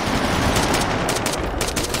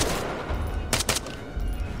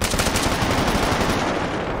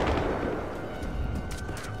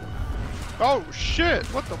 Oh shit!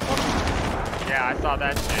 What the fuck? Yeah, I saw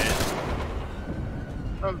that shit.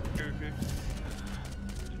 That was goofy.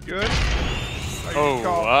 You good?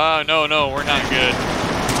 Oh, no, we're not good.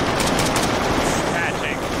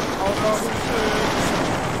 Patching. Oh no,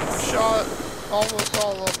 who's shot almost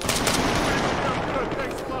all of them.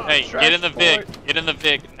 Hey, Trash get in the Vic. boy. Get in the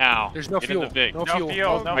Vic now. There's no get fuel. in the Vic. No No fuel.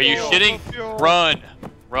 fuel, no Are you fuel. shitting? No fuel. Run.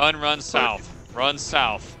 Run south. Run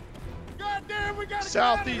south. Goddamn, we gotta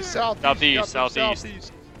Southeast, southeast. Southeast, Yep, southeast.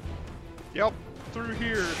 southeast. Yep, through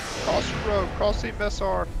here. Cross the road, cross the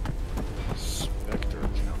MSR. Spectre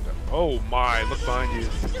countdown. Oh my, look behind you.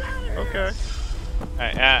 Okay.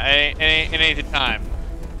 Alright, it ain't the time.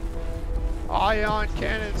 Ion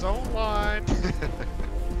cannons online.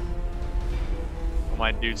 Oh,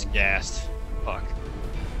 my dude's gassed. Fuck.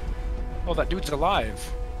 Oh, that dude's alive.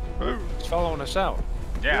 Ooh, He's following us out.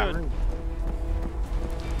 Yeah. good.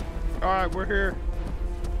 Alright, we're here.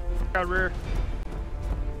 Got rear.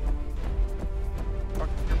 I can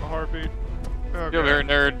hear my heartbeat. Okay. You over here,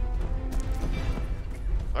 nerd.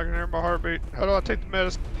 I can hear my heartbeat. How do I take the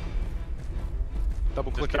medicine? Double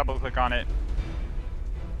Just click it. double click on it.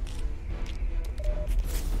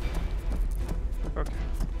 Okay.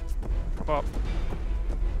 I'm up.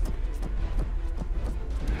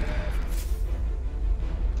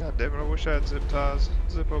 God damn it, I wish I had zip ties.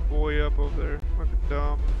 Zip a boy up over there. Fucking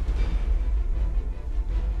dumb.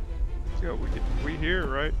 Yeah, we here,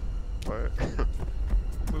 right? Alright.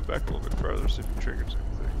 Move back a little bit further, see if it triggers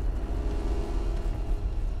anything.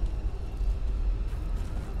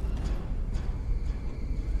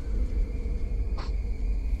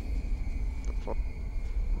 The fuck?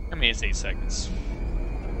 I mean, it's 8 seconds.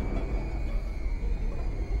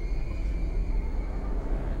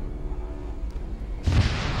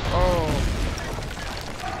 Oh.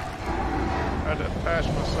 I had to patch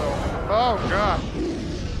myself. Oh god.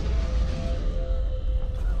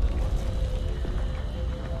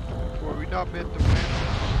 Were we not meant to win?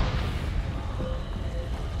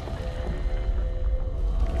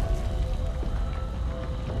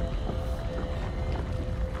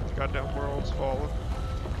 Goddamn world's falling.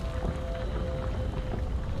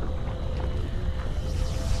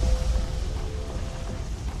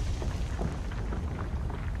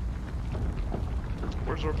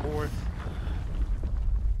 Where's our boy?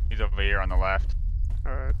 He's over here on the left.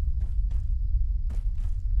 Alright.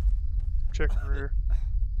 Checking rear.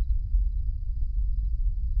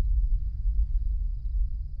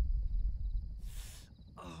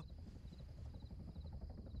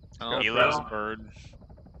 Oh, Elo. there's a bird.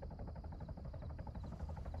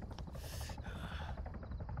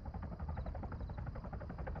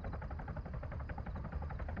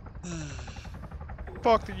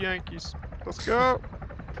 Fuck the Yankees. Let's go.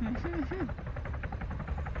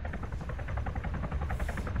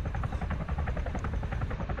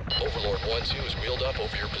 Overlord 1-2 is wheeled up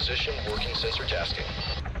over your position, working sensor tasking.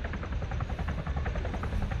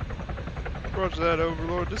 Roger that,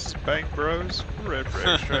 Overlord. This is Bang Bros. Red for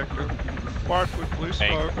extractor. Marked with blue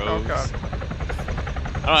Bang smoke. Bros. Oh god.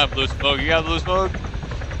 I don't have blue smoke. You got blue smoke?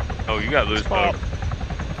 Oh, you got blue smoke.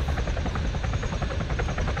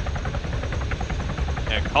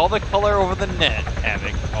 Yeah, call the color over the net,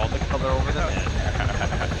 Havoc. Call the color over the net.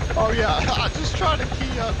 Oh yeah, I just trying to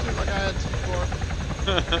key up to like I had some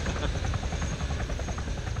before.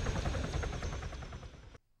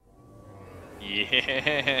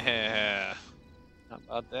 Yeah. How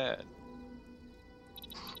about that?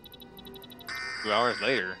 2 hours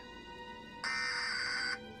later.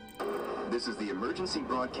 This is the emergency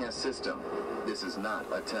broadcast system. This is not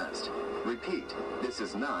a test. Repeat, this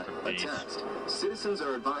is not a test. Citizens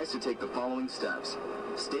are advised to take the following steps.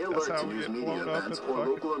 Stay That's alert how to we news get media blown up events at the or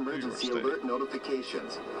fucking local New York emergency State. alert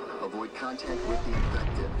notifications. Avoid contact with the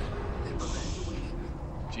infected. If evacuation...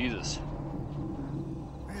 Jesus.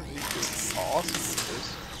 Man, he's awesome with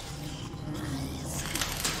this.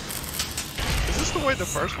 Is this the way the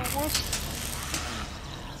first one was?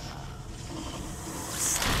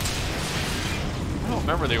 I don't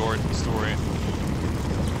remember the origin story.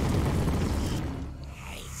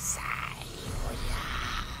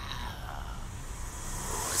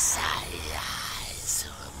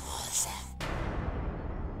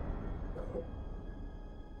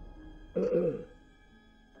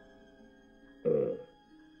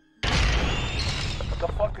 The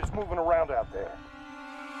fuck is moving around out there?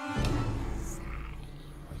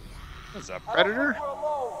 Is that Predator?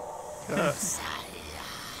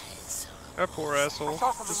 That poor asshole.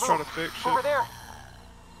 Just trying to fix shit. Over there.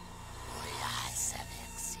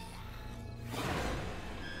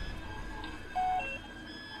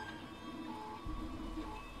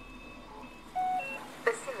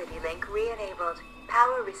 Facility link re-enabled.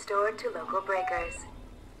 Power restored to local breakers.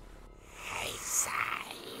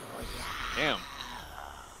 Damn.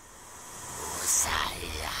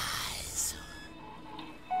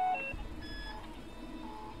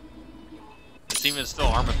 Is even still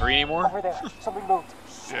ArmA 3 anymore? Over there. Somebody moved.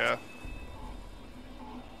 Yeah.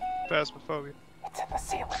 Phasmophobia. It's in the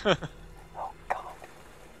ceiling. Oh, God.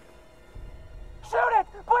 Shoot it!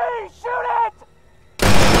 Please, shoot it!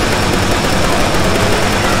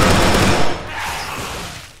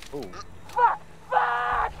 Oh. Fuck!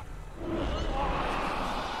 Fuck!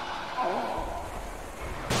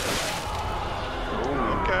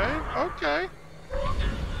 Okay.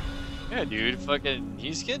 Yeah, dude, fucking,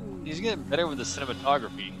 he's getting better with the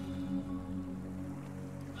cinematography.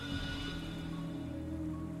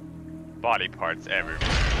 Body parts everywhere.